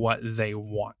on what they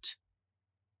want.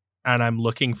 And I'm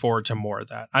looking forward to more of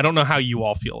that. I don't know how you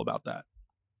all feel about that.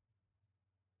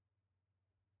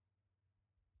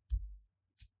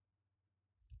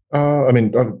 I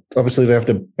mean, obviously they have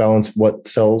to balance what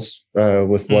sells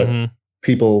with what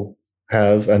people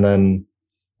have, and then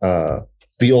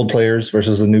the old players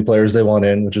versus the new players they want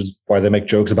in, which is why they make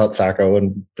jokes about Thaco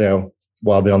and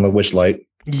Wild Beyond the Wishlight.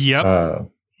 Yep.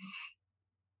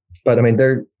 But I mean,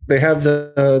 they have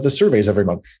the surveys every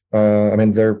month. I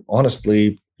mean, they're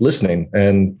honestly listening,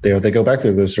 and they go back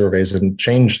through those surveys and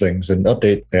change things and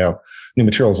update new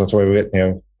materials. That's why we get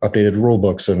updated rule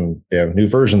books and new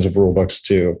versions of rule books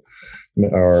to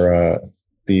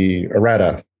the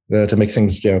errata to make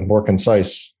things more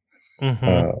concise.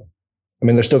 I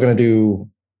mean, they're still going to do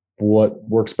what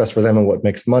works best for them and what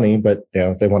makes money, but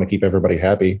they want to keep everybody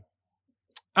happy.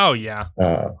 Oh yeah.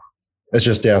 It's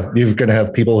just you're going to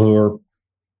have people who are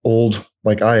old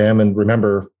like I am and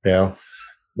remember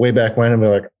way back when and be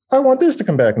like, I want this to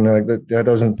come back, and they're like,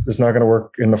 it's not going to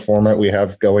work in the format we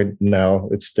have going now.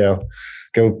 It's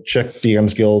go check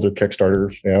DM's Guild or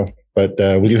Kickstarter, but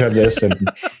we do have this,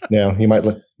 and you might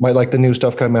like the new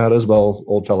stuff come out as well,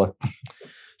 old fella.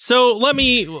 So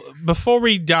before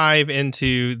we dive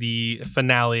into the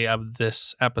finale of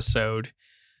this episode,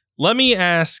 let me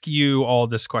ask you all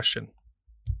this question.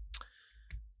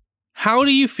 How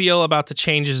do you feel about the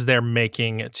changes they're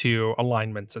making to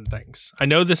alignments and things? I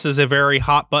know this is a very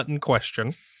hot button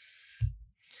question.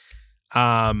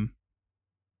 I've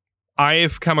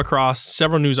come across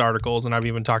several news articles, and I've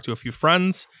even talked to a few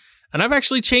friends, and I've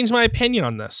actually changed my opinion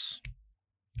on this.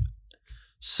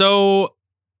 So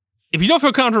if you don't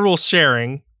feel comfortable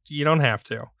sharing, you don't have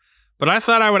to. But I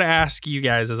thought I would ask you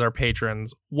guys as our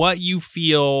patrons what you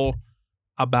feel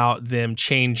about them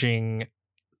changing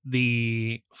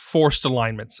the forced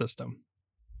alignment system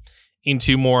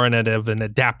into more of an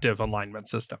adaptive alignment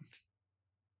system.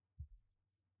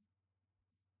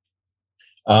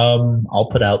 I'll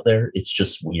put out there, it's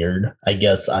just weird. I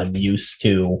guess I'm used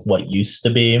to what used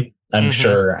to be. I'm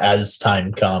sure as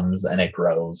time comes and it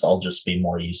grows, I'll just be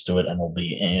more used to it and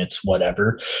it's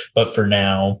whatever. But for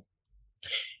now,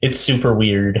 it's super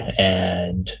weird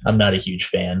and I'm not a huge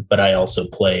fan, but I also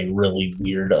play really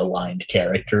weird aligned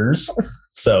characters.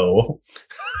 So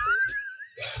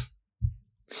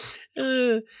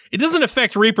it doesn't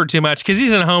affect Reaper too much because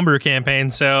he's in a homebrew campaign.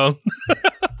 So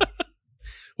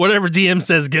whatever DM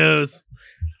says goes.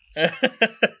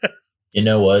 You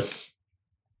know what?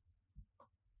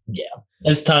 Yeah.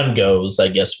 As time goes, I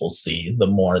guess we'll see. The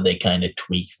more they kind of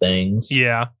tweak things.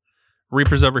 Yeah.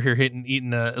 Reaper's over here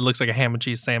eating it looks like a ham and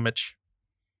cheese sandwich.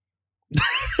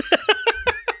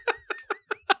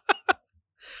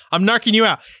 I'm narking you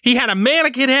out. He had a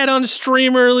mannequin head on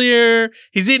stream earlier.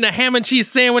 He's eating a ham and cheese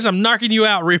sandwich. I'm narking you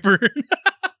out, Reaper.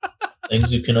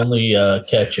 Things you can only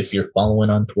catch if you're following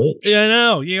on Twitch. Yeah, I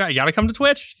know. You got to come to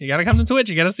Twitch. You got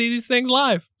to see these things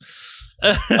live.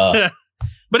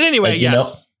 But anyway,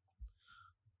 yes.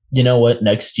 You know what?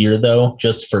 Next year, though,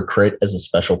 just for Crit as a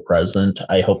special present,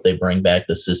 I hope they bring back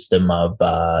the system of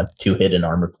 2-hit and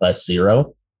armor class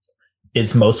 0.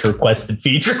 His most requested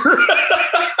feature.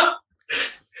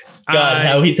 God,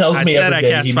 how he tells me every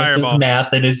day he misses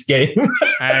math in his game.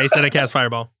 I said I cast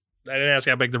Fireball. I didn't ask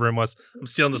how big the room was. I'm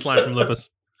stealing this line from Lupus.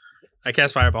 I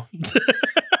cast Fireball.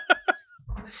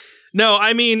 No,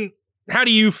 I mean, how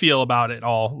do you feel about it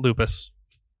all, Lupus?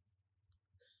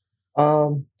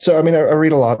 So, I mean, I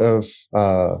read a lot of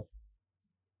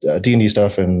D&D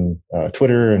stuff and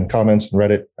Twitter and comments and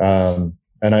Reddit.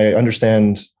 And I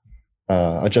understand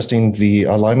adjusting the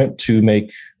alignment to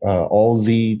make all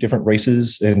the different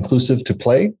races inclusive to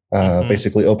play,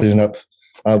 basically opening up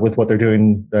with what they're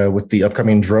doing with the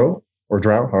upcoming Drow,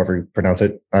 however you pronounce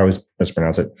it. I always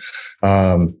mispronounce it.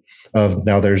 Of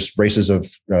now there's races of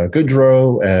good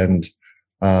Drow, and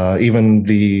even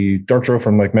the Dark Drow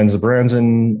from like Menza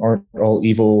Baranzan aren't all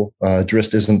evil.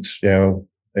 Drist isn't,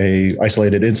 a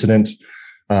isolated incident.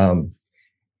 And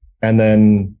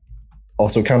then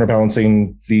also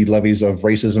counterbalancing the levies of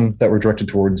racism that were directed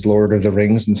towards Lord of the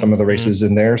Rings and some of the races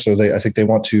in there. So I think they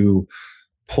want to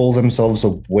pull themselves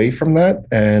away from that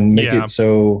and make it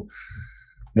so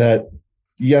that,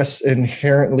 yes,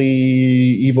 inherently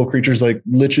evil creatures like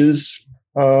liches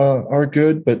are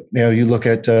good, but you look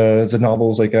at the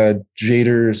novels like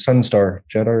Jadar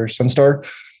Sunstar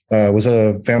was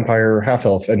a vampire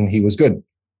half-elf, and he was good.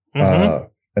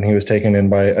 And he was taken in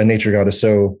by a nature goddess.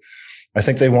 So I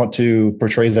think they want to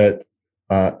portray that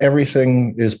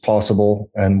everything is possible,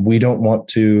 and we don't want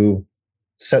to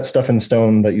set stuff in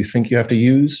stone that you think you have to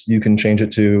use. You can change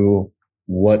it to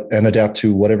and adapt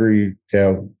to whatever you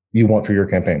want for your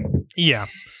campaign. Yeah.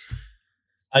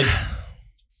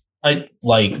 I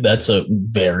like, that's a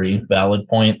very valid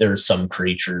point. There's some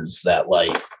creatures that,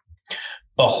 like,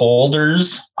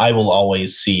 beholders, I will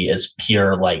always see as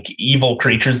pure, like, evil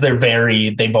creatures.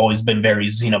 They've always been very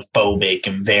xenophobic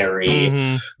and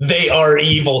very, they are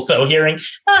evil. So hearing,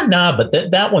 but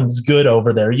that one's good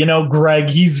over there. Greg,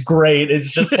 he's great.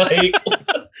 It's just like,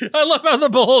 I love how the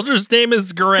beholder's name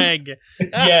is Greg.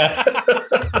 Yeah.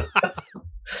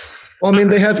 Well, I mean,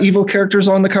 they have evil characters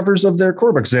on the covers of their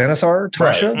core books. Xanathar,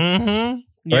 Tasha. Right.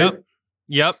 Yep. Right?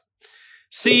 Yep.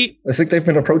 See, I think they've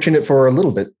been approaching it for a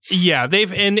little bit. Yeah,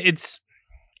 and it's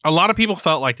a lot of people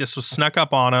felt like this was snuck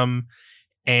up on them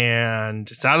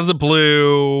and it's out of the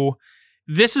blue.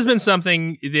 This has been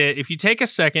something that if you take a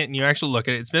second and you actually look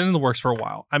at it, it's been in the works for a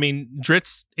while. I mean,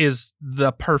 Dritz is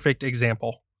the perfect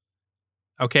example.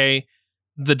 Okay.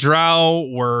 The Drow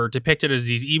were depicted as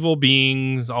these evil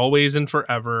beings always and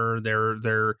forever.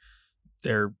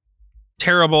 They're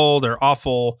terrible. They're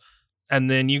awful. And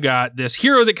then you got this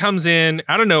hero that comes in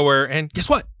out of nowhere, and guess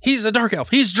what? He's a dark elf.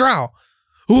 He's Drow.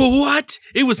 What?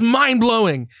 It was mind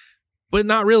blowing, but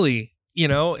not really.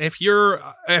 If you're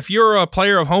a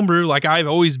player of homebrew like I've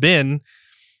always been,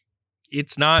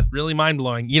 it's not really mind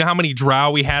blowing. You know how many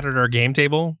Drow we had at our game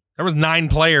table? There was 9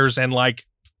 players, and like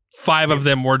 5 of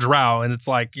them were Drow, and it's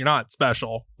like, you're not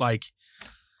special. Like,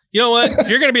 you know what? If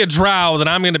you're gonna be a Drow, then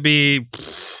I'm gonna be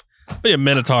a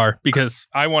Minotaur, because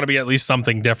I want to be at least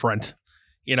something different.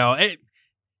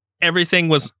 Everything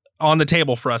was on the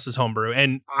table for us as homebrew,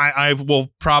 and I will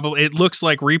probably. It looks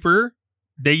like Reaper.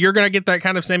 You're gonna get that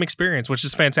kind of same experience, which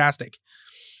is fantastic.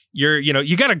 You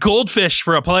got a goldfish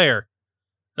for a player.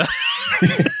 I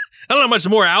don't know how much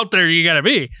more out there you gotta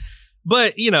be,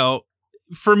 but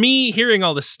for me, hearing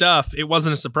all this stuff, it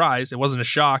wasn't a surprise. It wasn't a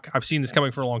shock. I've seen this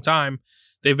coming for a long time.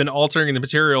 They've been altering the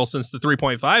material since the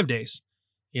 3.5 days.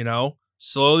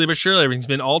 Slowly but surely, everything's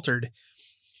been altered.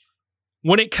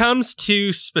 When it comes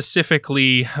to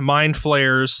specifically Mind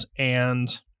Flayers and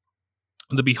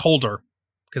the Beholder,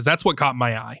 because that's what caught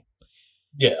my eye.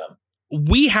 Yeah.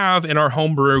 We have in our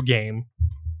homebrew game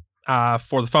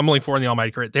for the Fumbling 4 and the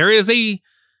Almighty Crit, there is a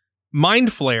Mind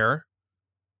Flayer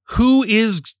who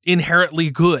is inherently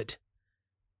good.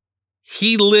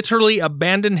 He literally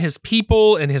abandoned his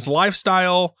people and his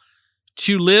lifestyle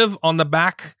to live on the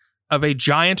back of a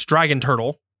giant dragon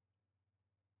turtle.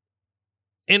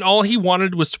 And all he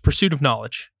wanted was the pursuit of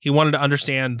knowledge. He wanted to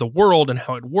understand the world and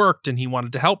how it worked, and he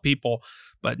wanted to help people,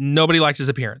 but nobody liked his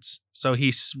appearance. So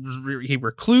he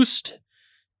reclused,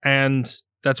 and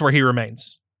that's where he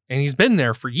remains. And he's been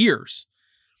there for years.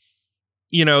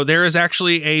 There is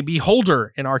actually a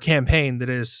Beholder in our campaign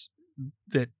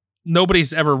that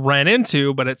nobody's ever ran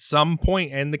into, but at some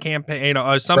point in the campaign,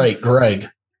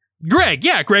 Greg.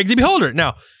 Yeah, Greg the Beholder.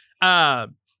 Now,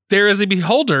 there is a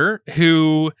Beholder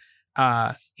who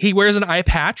he wears an eye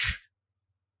patch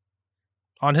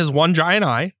on his one giant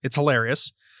eye. It's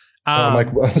hilarious. I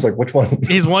was like, which one?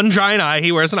 He's one giant eye.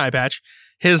 He wears an eye patch.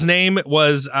 His name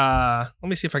was, let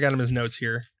me see if I got him his notes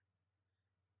here.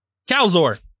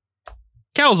 Calzor.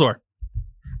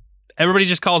 Everybody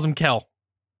just calls him Kel.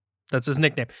 That's his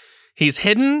nickname. He's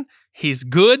hidden. He's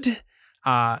good.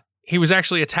 He was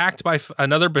actually attacked by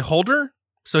another Beholder,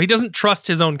 so he doesn't trust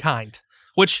his own kind,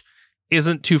 which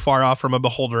isn't too far off from a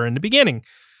Beholder in the beginning.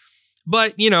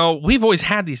 But, we've always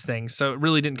had these things, so it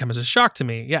really didn't come as a shock to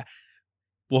me. Yeah.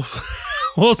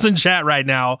 Wolf's in chat right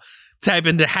now. Type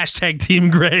into #Team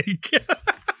Greg.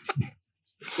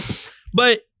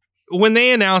 But when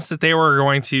they announced that they were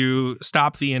going to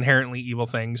stop the inherently evil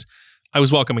things, I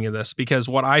was welcoming of this, because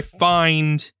what I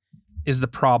find is the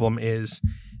problem is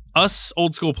us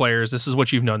old school players, this is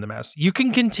what you've known them as. You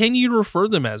can continue to refer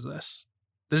them as this.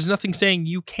 There's nothing saying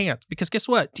you can't, because guess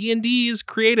what? D&D is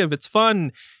creative. It's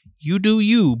fun. You do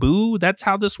you, boo. That's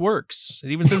how this works.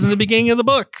 It even says in the beginning of the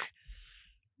book.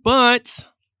 But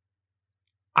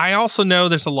I also know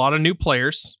there's a lot of new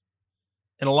players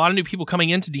and a lot of new people coming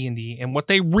into D&D, and what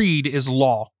they read is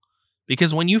law.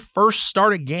 Because when you first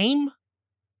start a game,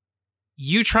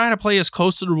 you try to play as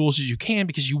close to the rules as you can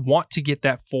because you want to get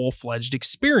that full-fledged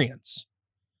experience.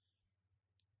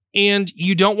 And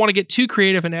you don't want to get too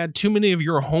creative and add too many of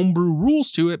your homebrew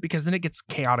rules to it, because then it gets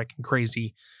chaotic and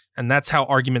crazy. And that's how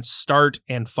arguments start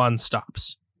and fun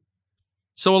stops.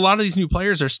 So a lot of these new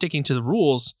players are sticking to the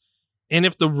rules. And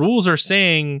if the rules are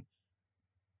saying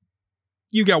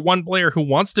you got one player who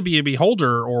wants to be a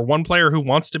beholder or one player who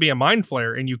wants to be a mind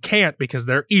flayer and you can't because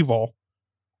they're evil,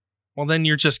 well, then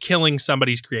you're just killing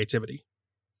somebody's creativity.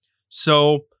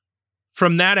 So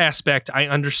from that aspect, I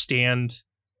understand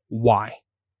why.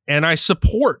 And I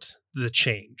support the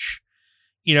change.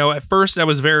 You know, at first I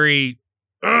was very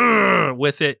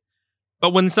with it.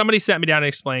 But when somebody sat me down and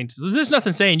explained, there's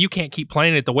nothing saying you can't keep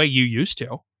playing it the way you used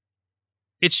to.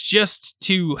 It's just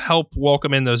to help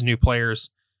welcome in those new players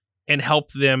and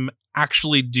help them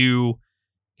actually do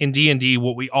in D&D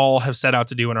what we all have set out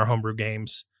to do in our homebrew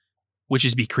games, which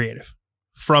is be creative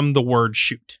from the word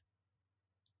shoot.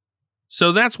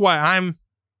 So that's why I'm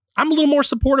a little more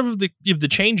supportive of the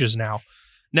changes now.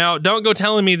 Now, don't go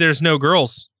telling me there's no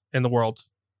girls in the world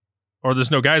or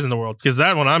there's no guys in the world, because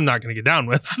that one I'm not going to get down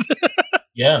with.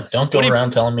 Yeah, don't go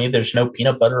around telling me there's no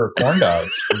peanut butter or corn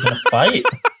dogs. We're going to fight.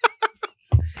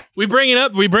 We bring it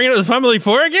up to Family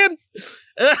 4 again?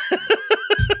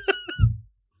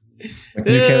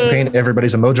 New campaign,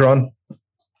 everybody's a Modron.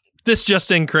 This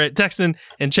just in crit. Texan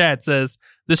in chat says,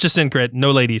 this just in crit,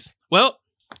 no ladies. Well,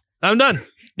 I'm done.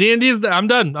 I'm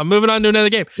done. I'm moving on to another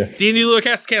game. Yeah. D&D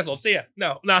Lurcast is canceled. See ya.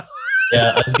 No.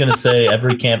 Yeah, I was going to say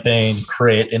every campaign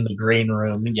crit in the green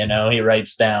room, you know, he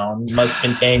writes down, must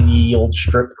contain ye old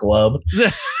strip club.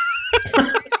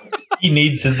 He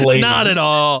needs his ladies. Not at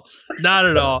all.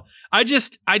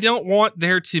 I don't want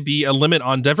there to be a limit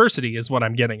on diversity is what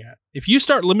I'm getting at. If you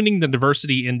start limiting the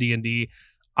diversity in D&D,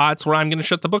 that's where I'm going to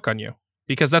shut the book on you,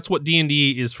 because that's what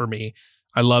D&D is for me.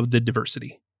 I love the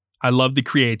diversity. I love the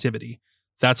creativity.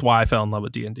 That's why I fell in love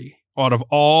with D&D. Out of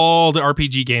all the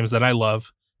RPG games that I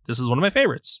love, this is one of my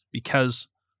favorites because,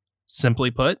 simply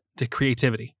put, the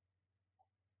creativity,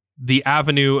 the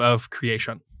avenue of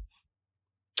creation.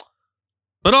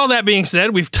 But all that being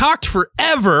said, we've talked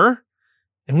forever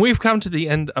and we've come to the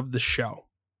end of the show.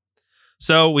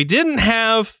 So we didn't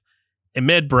have a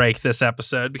mid break this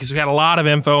episode because we had a lot of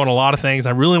info and a lot of things.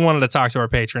 I really wanted to talk to our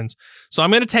patrons. So I'm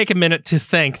going to take a minute to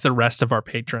thank the rest of our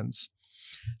patrons.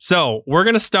 So we're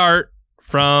going to start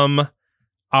from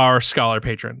our Scholar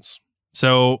patrons.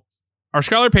 So our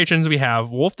Scholar patrons, we have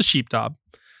Wolf the Sheepdog,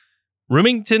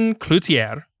 Roomington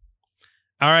Cloutier.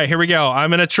 All right, here we go.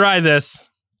 I'm going to try this.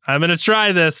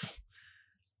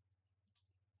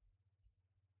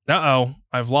 Uh-oh,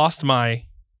 I've lost my...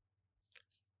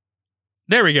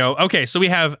 There we go. Okay, so we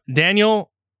have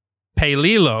Daniel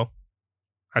Palilo.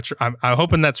 I'm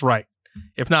hoping that's right.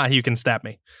 If not, you can stab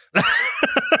me.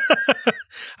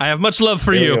 I have much love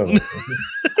for you.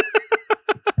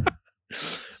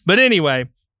 But anyway,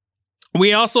 we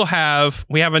have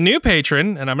a new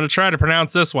patron, and I'm going to try to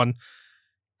pronounce this one.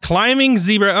 Climbing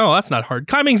Zebra. Oh, that's not hard.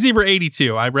 Climbing Zebra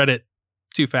 82. I read it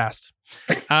too fast.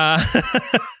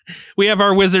 We have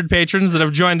our wizard patrons that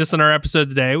have joined us in our episode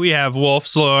today. We have Wolf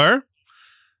Slore.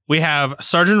 We have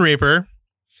Sergeant Reaper.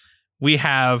 We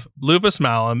have Lupus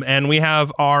Malum, and we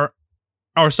have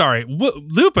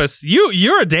Lupus.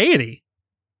 You're a deity.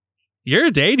 You're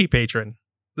a deity patron.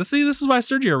 This is why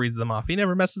Sergio reads them off. He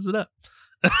never messes it up.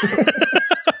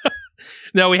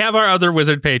 No, we have our other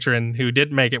wizard patron who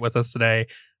didn't make it with us today,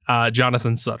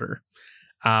 Jonathan Sutter.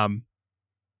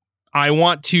 I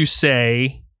want to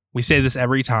say, we say this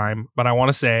every time, but I want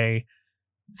to say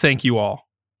thank you all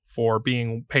for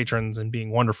being patrons and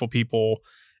being wonderful people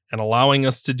and allowing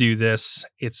us to do this.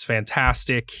 It's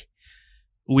fantastic.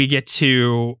 We get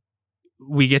to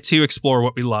explore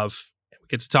what we love. We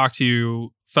get to talk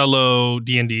to fellow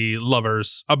D&D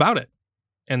lovers about it.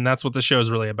 And that's what the show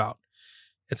is really about.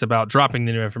 It's about dropping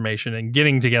the new information and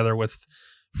getting together with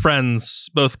friends,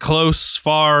 both close,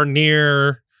 far,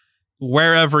 near,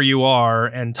 wherever you are,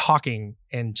 and talking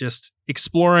and just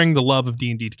exploring the love of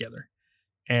D&D together.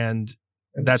 And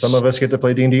that's some of us get to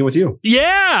play D&D with you.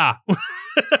 Yeah.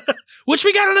 Which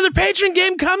we got another patron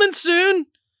game coming soon.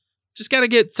 Just got to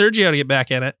get Sergio to get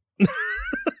back in it.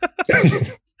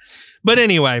 But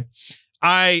anyway,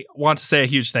 I want to say a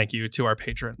huge thank you to our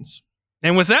patrons.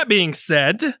 And with that being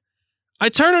said, I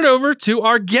turn it over to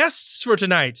our guests for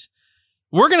tonight.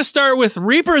 We're going to start with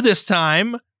Reaper this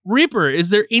time. Reaper, is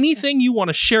there anything you want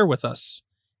to share with us?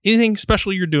 Anything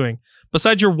special you're doing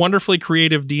besides your wonderfully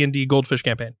creative D&D Goldfish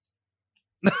campaign?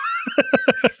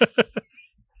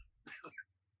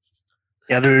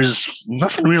 Yeah, there's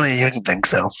nothing really I can think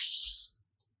so.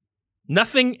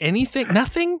 Nothing? Anything?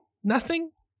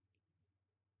 Nothing?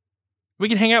 We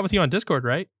can hang out with you on Discord,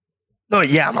 right? No,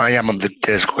 yeah, I am on the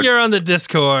Discord. You're on the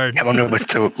Discord. Yeah, I'm on with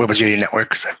the Webs Unity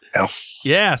Network. So, no.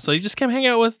 Yeah, so you just come hang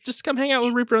out with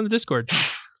Reaper on the Discord.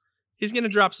 He's gonna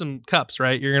drop some cups,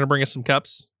 right? You're gonna bring us some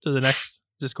cups to the next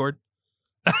Discord.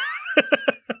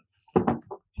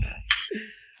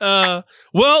 Well,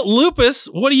 Lupus,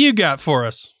 what do you got for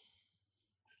us?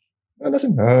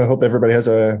 Nothing. I hope everybody has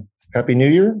a happy new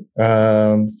year.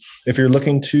 If you're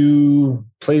looking to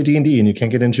play D&D and you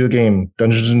can't get into a game,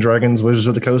 Dungeons & Dragons Wizards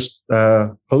of the Coast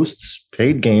hosts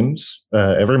paid games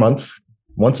every month,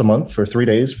 once a month for 3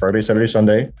 days, Friday, Saturday,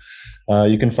 Sunday.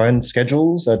 You can find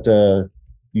schedules at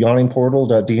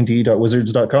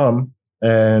yawningportal.dnd.wizards.com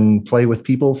and play with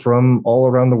people from all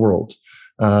around the world.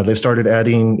 They've started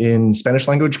adding in Spanish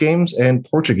language games and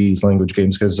Portuguese language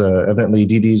games because evidently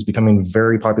D&D is becoming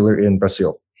very popular in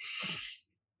Brazil.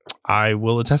 I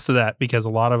will attest to that because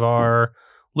a lot of our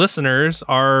listeners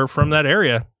are from that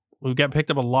area. We've got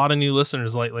picked up a lot of new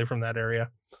listeners lately from that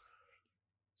area.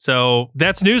 So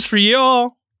that's news for you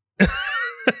all.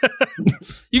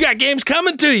 You got games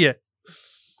coming to you.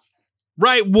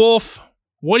 Right, Wolf?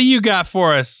 What do you got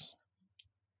for us?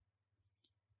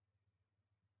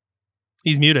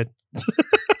 He's muted.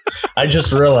 I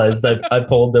just realized that I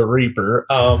pulled the Reaper.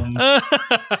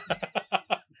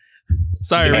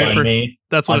 Sorry, Reaper.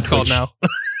 That's what it's called now.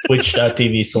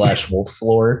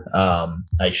 Twitch.tv/wolfslore.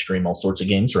 I stream all sorts of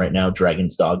games right now.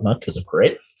 Dragon's Dogma because of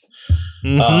Crit.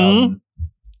 Some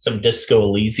Disco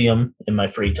Elysium in my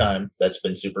free time. That's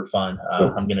been super fun.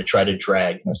 I'm going to try to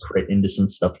drag Crit into some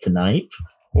stuff tonight.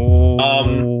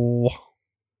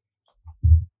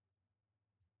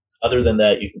 Other than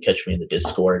that, you can catch me in the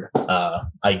Discord.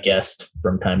 I guest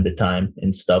from time to time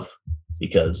and stuff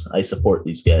because I support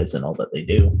these guys and all that they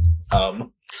do.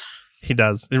 He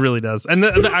does. He really does. And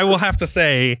I will have to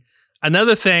say,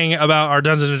 another thing about our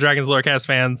Dungeons & Dragons Lorecast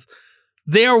fans,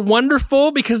 they are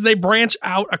wonderful because they branch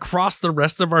out across the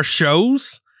rest of our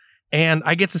shows. And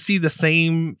I get to see the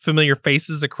same familiar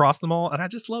faces across them all. And I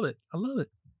just love it. I love it.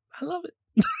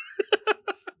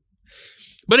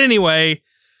 But anyway,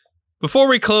 before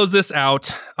we close this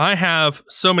out, I have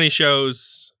so many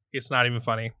shows. It's not even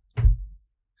funny.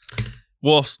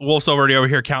 Wolf's already over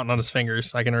here counting on his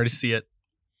fingers. I can already see it.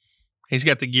 He's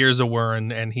got the gears of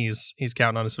whirring, and he's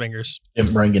counting on his fingers.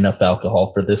 Didn't bring enough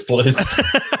alcohol for this list.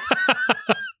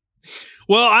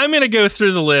 Well, I'm going to go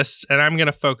through the list, and I'm going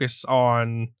to focus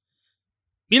on...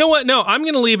 You know what? No, I'm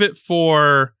going to leave it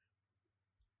for...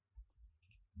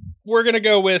 We're going to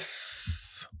go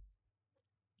with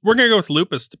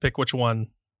Lupus to pick which one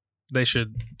they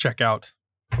should check out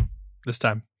this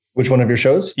time. Which one of your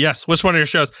shows? Yes, which one of your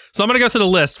shows? So I'm going to go through the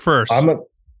list first. I'm going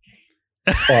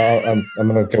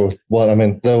to go with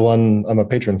the one I'm a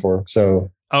patron for. So.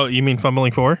 Oh, you mean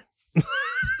Fumbling 4?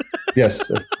 Yes.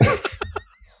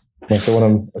 Like the one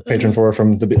I'm a patron for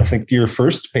from I think your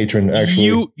first patron,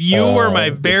 actually. You were my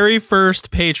very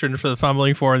first patron for the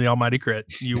Fumbling 4 and the Almighty Crit.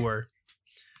 You were.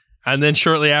 And then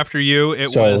shortly after you, it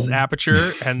was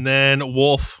Aperture, and then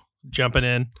Wolf jumping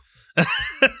in.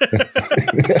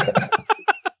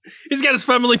 He's got his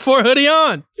Fumbling 4 hoodie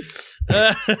on.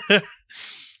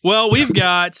 Well, we've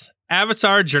got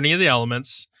Avatar: Journey of the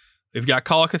Elements. We've got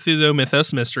Call of Cthulhu: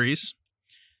 Mythos Mysteries.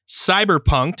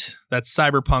 Cyberpunked. That's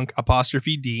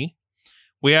Cyberpunk''D.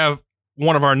 We have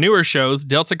one of our newer shows,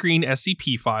 Delta Green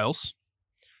SCP Files.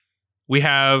 We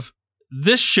have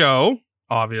this show,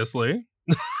 obviously.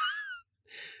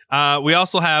 We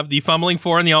also have the Fumbling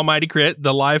 4 and the Almighty Crit,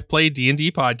 the live play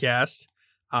D&D podcast.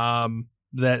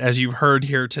 That, as you've heard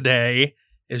here today,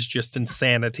 is just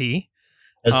insanity.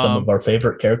 As some of our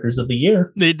favorite characters of the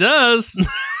year. It does.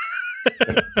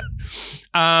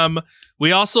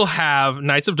 We also have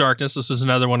Knights of Darkness. This was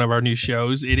another one of our new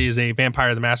shows. It is a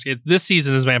Vampire the Masquerade. This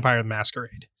season is Vampire the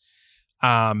Masquerade.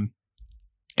 And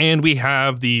we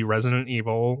have the Resident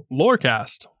Evil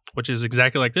Lorecast, which is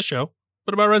exactly like this show,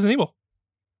 but about Resident Evil.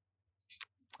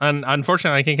 And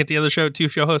unfortunately, I can't get the other two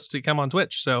show hosts to come on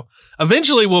Twitch. So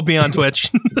eventually we'll be on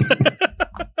Twitch.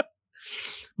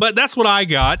 But that's what I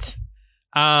got.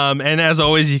 And as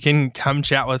always, you can come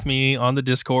chat with me on the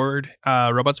Discord,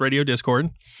 Robots Radio Discord.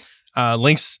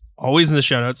 Links always in the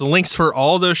show notes. The links for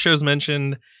all those shows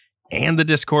mentioned and the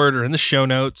Discord are in the show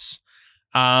notes.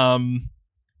 I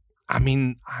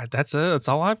mean, that's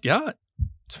all I've got.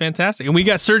 It's fantastic. And we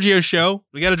got Sergio's show.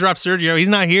 We got to drop Sergio. He's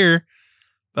not here,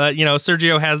 but you know,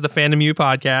 Sergio has the Fandom U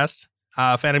podcast,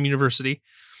 Fandom University.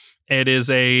 It is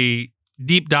a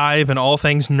deep dive in all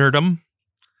things nerdum.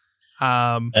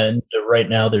 And right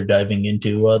now they're diving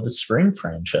into the Spring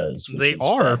franchise. They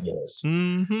are.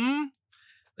 Mm-hmm.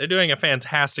 They're doing a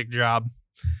fantastic job.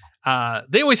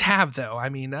 They always have, though. I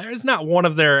mean, there's not one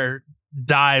of their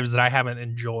dives that I haven't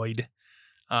enjoyed.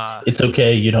 It's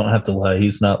okay. You don't have to lie.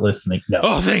 He's not listening. No.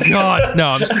 Oh, thank God.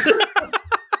 No,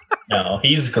 no,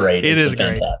 he's great. It is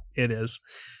great. It is.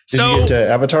 Did you get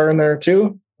Avatar in there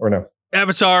too, or no?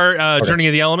 Avatar, okay. Journey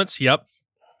of the Elements. Yep,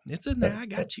 it's in there. I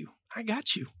got you.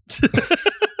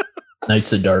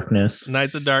 Knights of Darkness.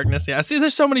 Yeah. See,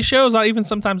 there's so many shows.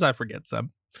 Sometimes I forget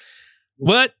some.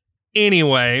 But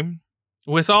anyway,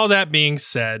 with all that being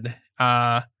said,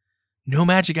 no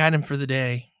magic item for the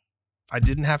day. I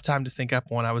didn't have time to think up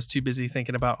one. I was too busy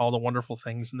thinking about all the wonderful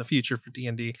things in the future for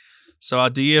D&D. So I'll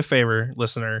do you a favor,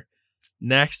 listener.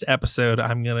 Next episode,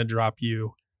 I'm going to drop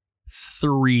you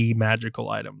 3 magical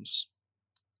items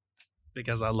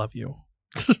because I love you.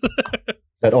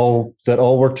 That all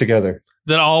work together.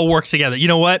 You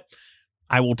know what?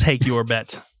 I will take your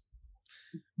bet.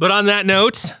 But on that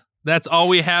note, that's all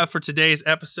we have for today's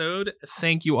episode.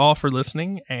 Thank you all for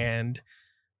listening, and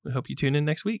we hope you tune in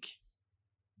next week.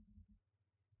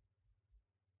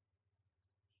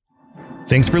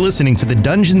 Thanks for listening to the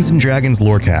Dungeons & Dragons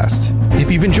Lorecast. If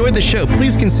you've enjoyed the show,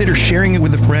 please consider sharing it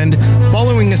with a friend,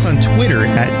 following us on Twitter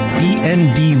at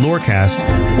DND Lorecast,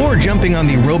 or jumping on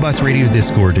the Robots Radio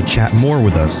Discord to chat more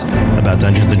with us about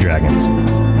Dungeons & Dragons.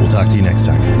 We'll talk to you next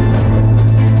time.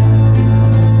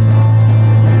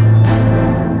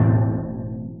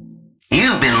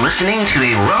 You've been listening to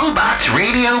a Robots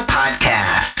Radio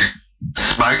podcast.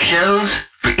 Smart shows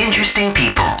for interesting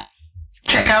people.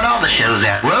 Check out all the shows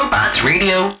at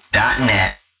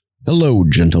robotsradio.net. Hello,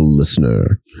 gentle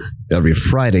listener. Every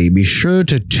Friday, be sure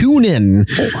to tune in.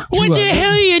 What the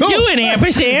hell are you doing,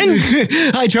 Ampersand?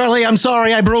 Hi, Charlie. I'm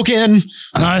sorry I broke in.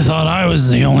 I thought I was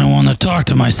the only one that talked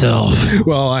to myself.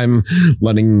 Well, I'm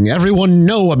letting everyone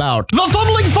know about the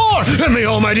Fumbling Four and the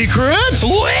Almighty Crit.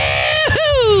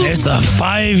 Woohoo! It's a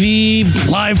 5e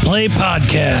live play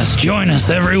podcast. Join us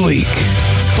every week.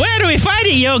 Where do we find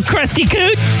it, you old crusty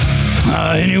coot?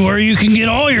 Anywhere you can get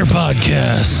all your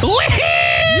podcasts.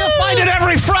 Woohoo! You'll find it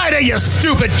every Friday, you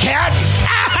stupid cat!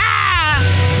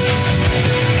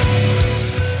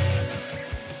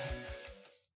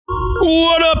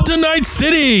 What up to Night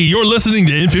City? You're listening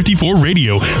to N54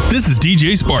 Radio. This is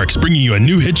DJ Sparks bringing you a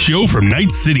new hit show from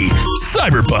Night City,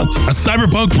 Cyberpunk, a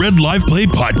cyberpunk red live play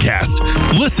podcast.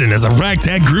 Listen as a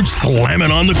ragtag group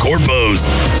slamming on the corpos,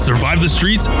 survive the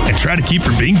streets, and try to keep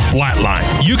from being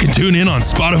flatlined. You can tune in on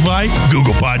Spotify,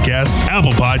 Google Podcasts,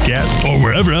 Apple Podcasts, or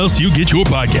wherever else you get your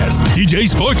podcasts. DJ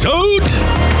Sparks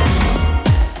out!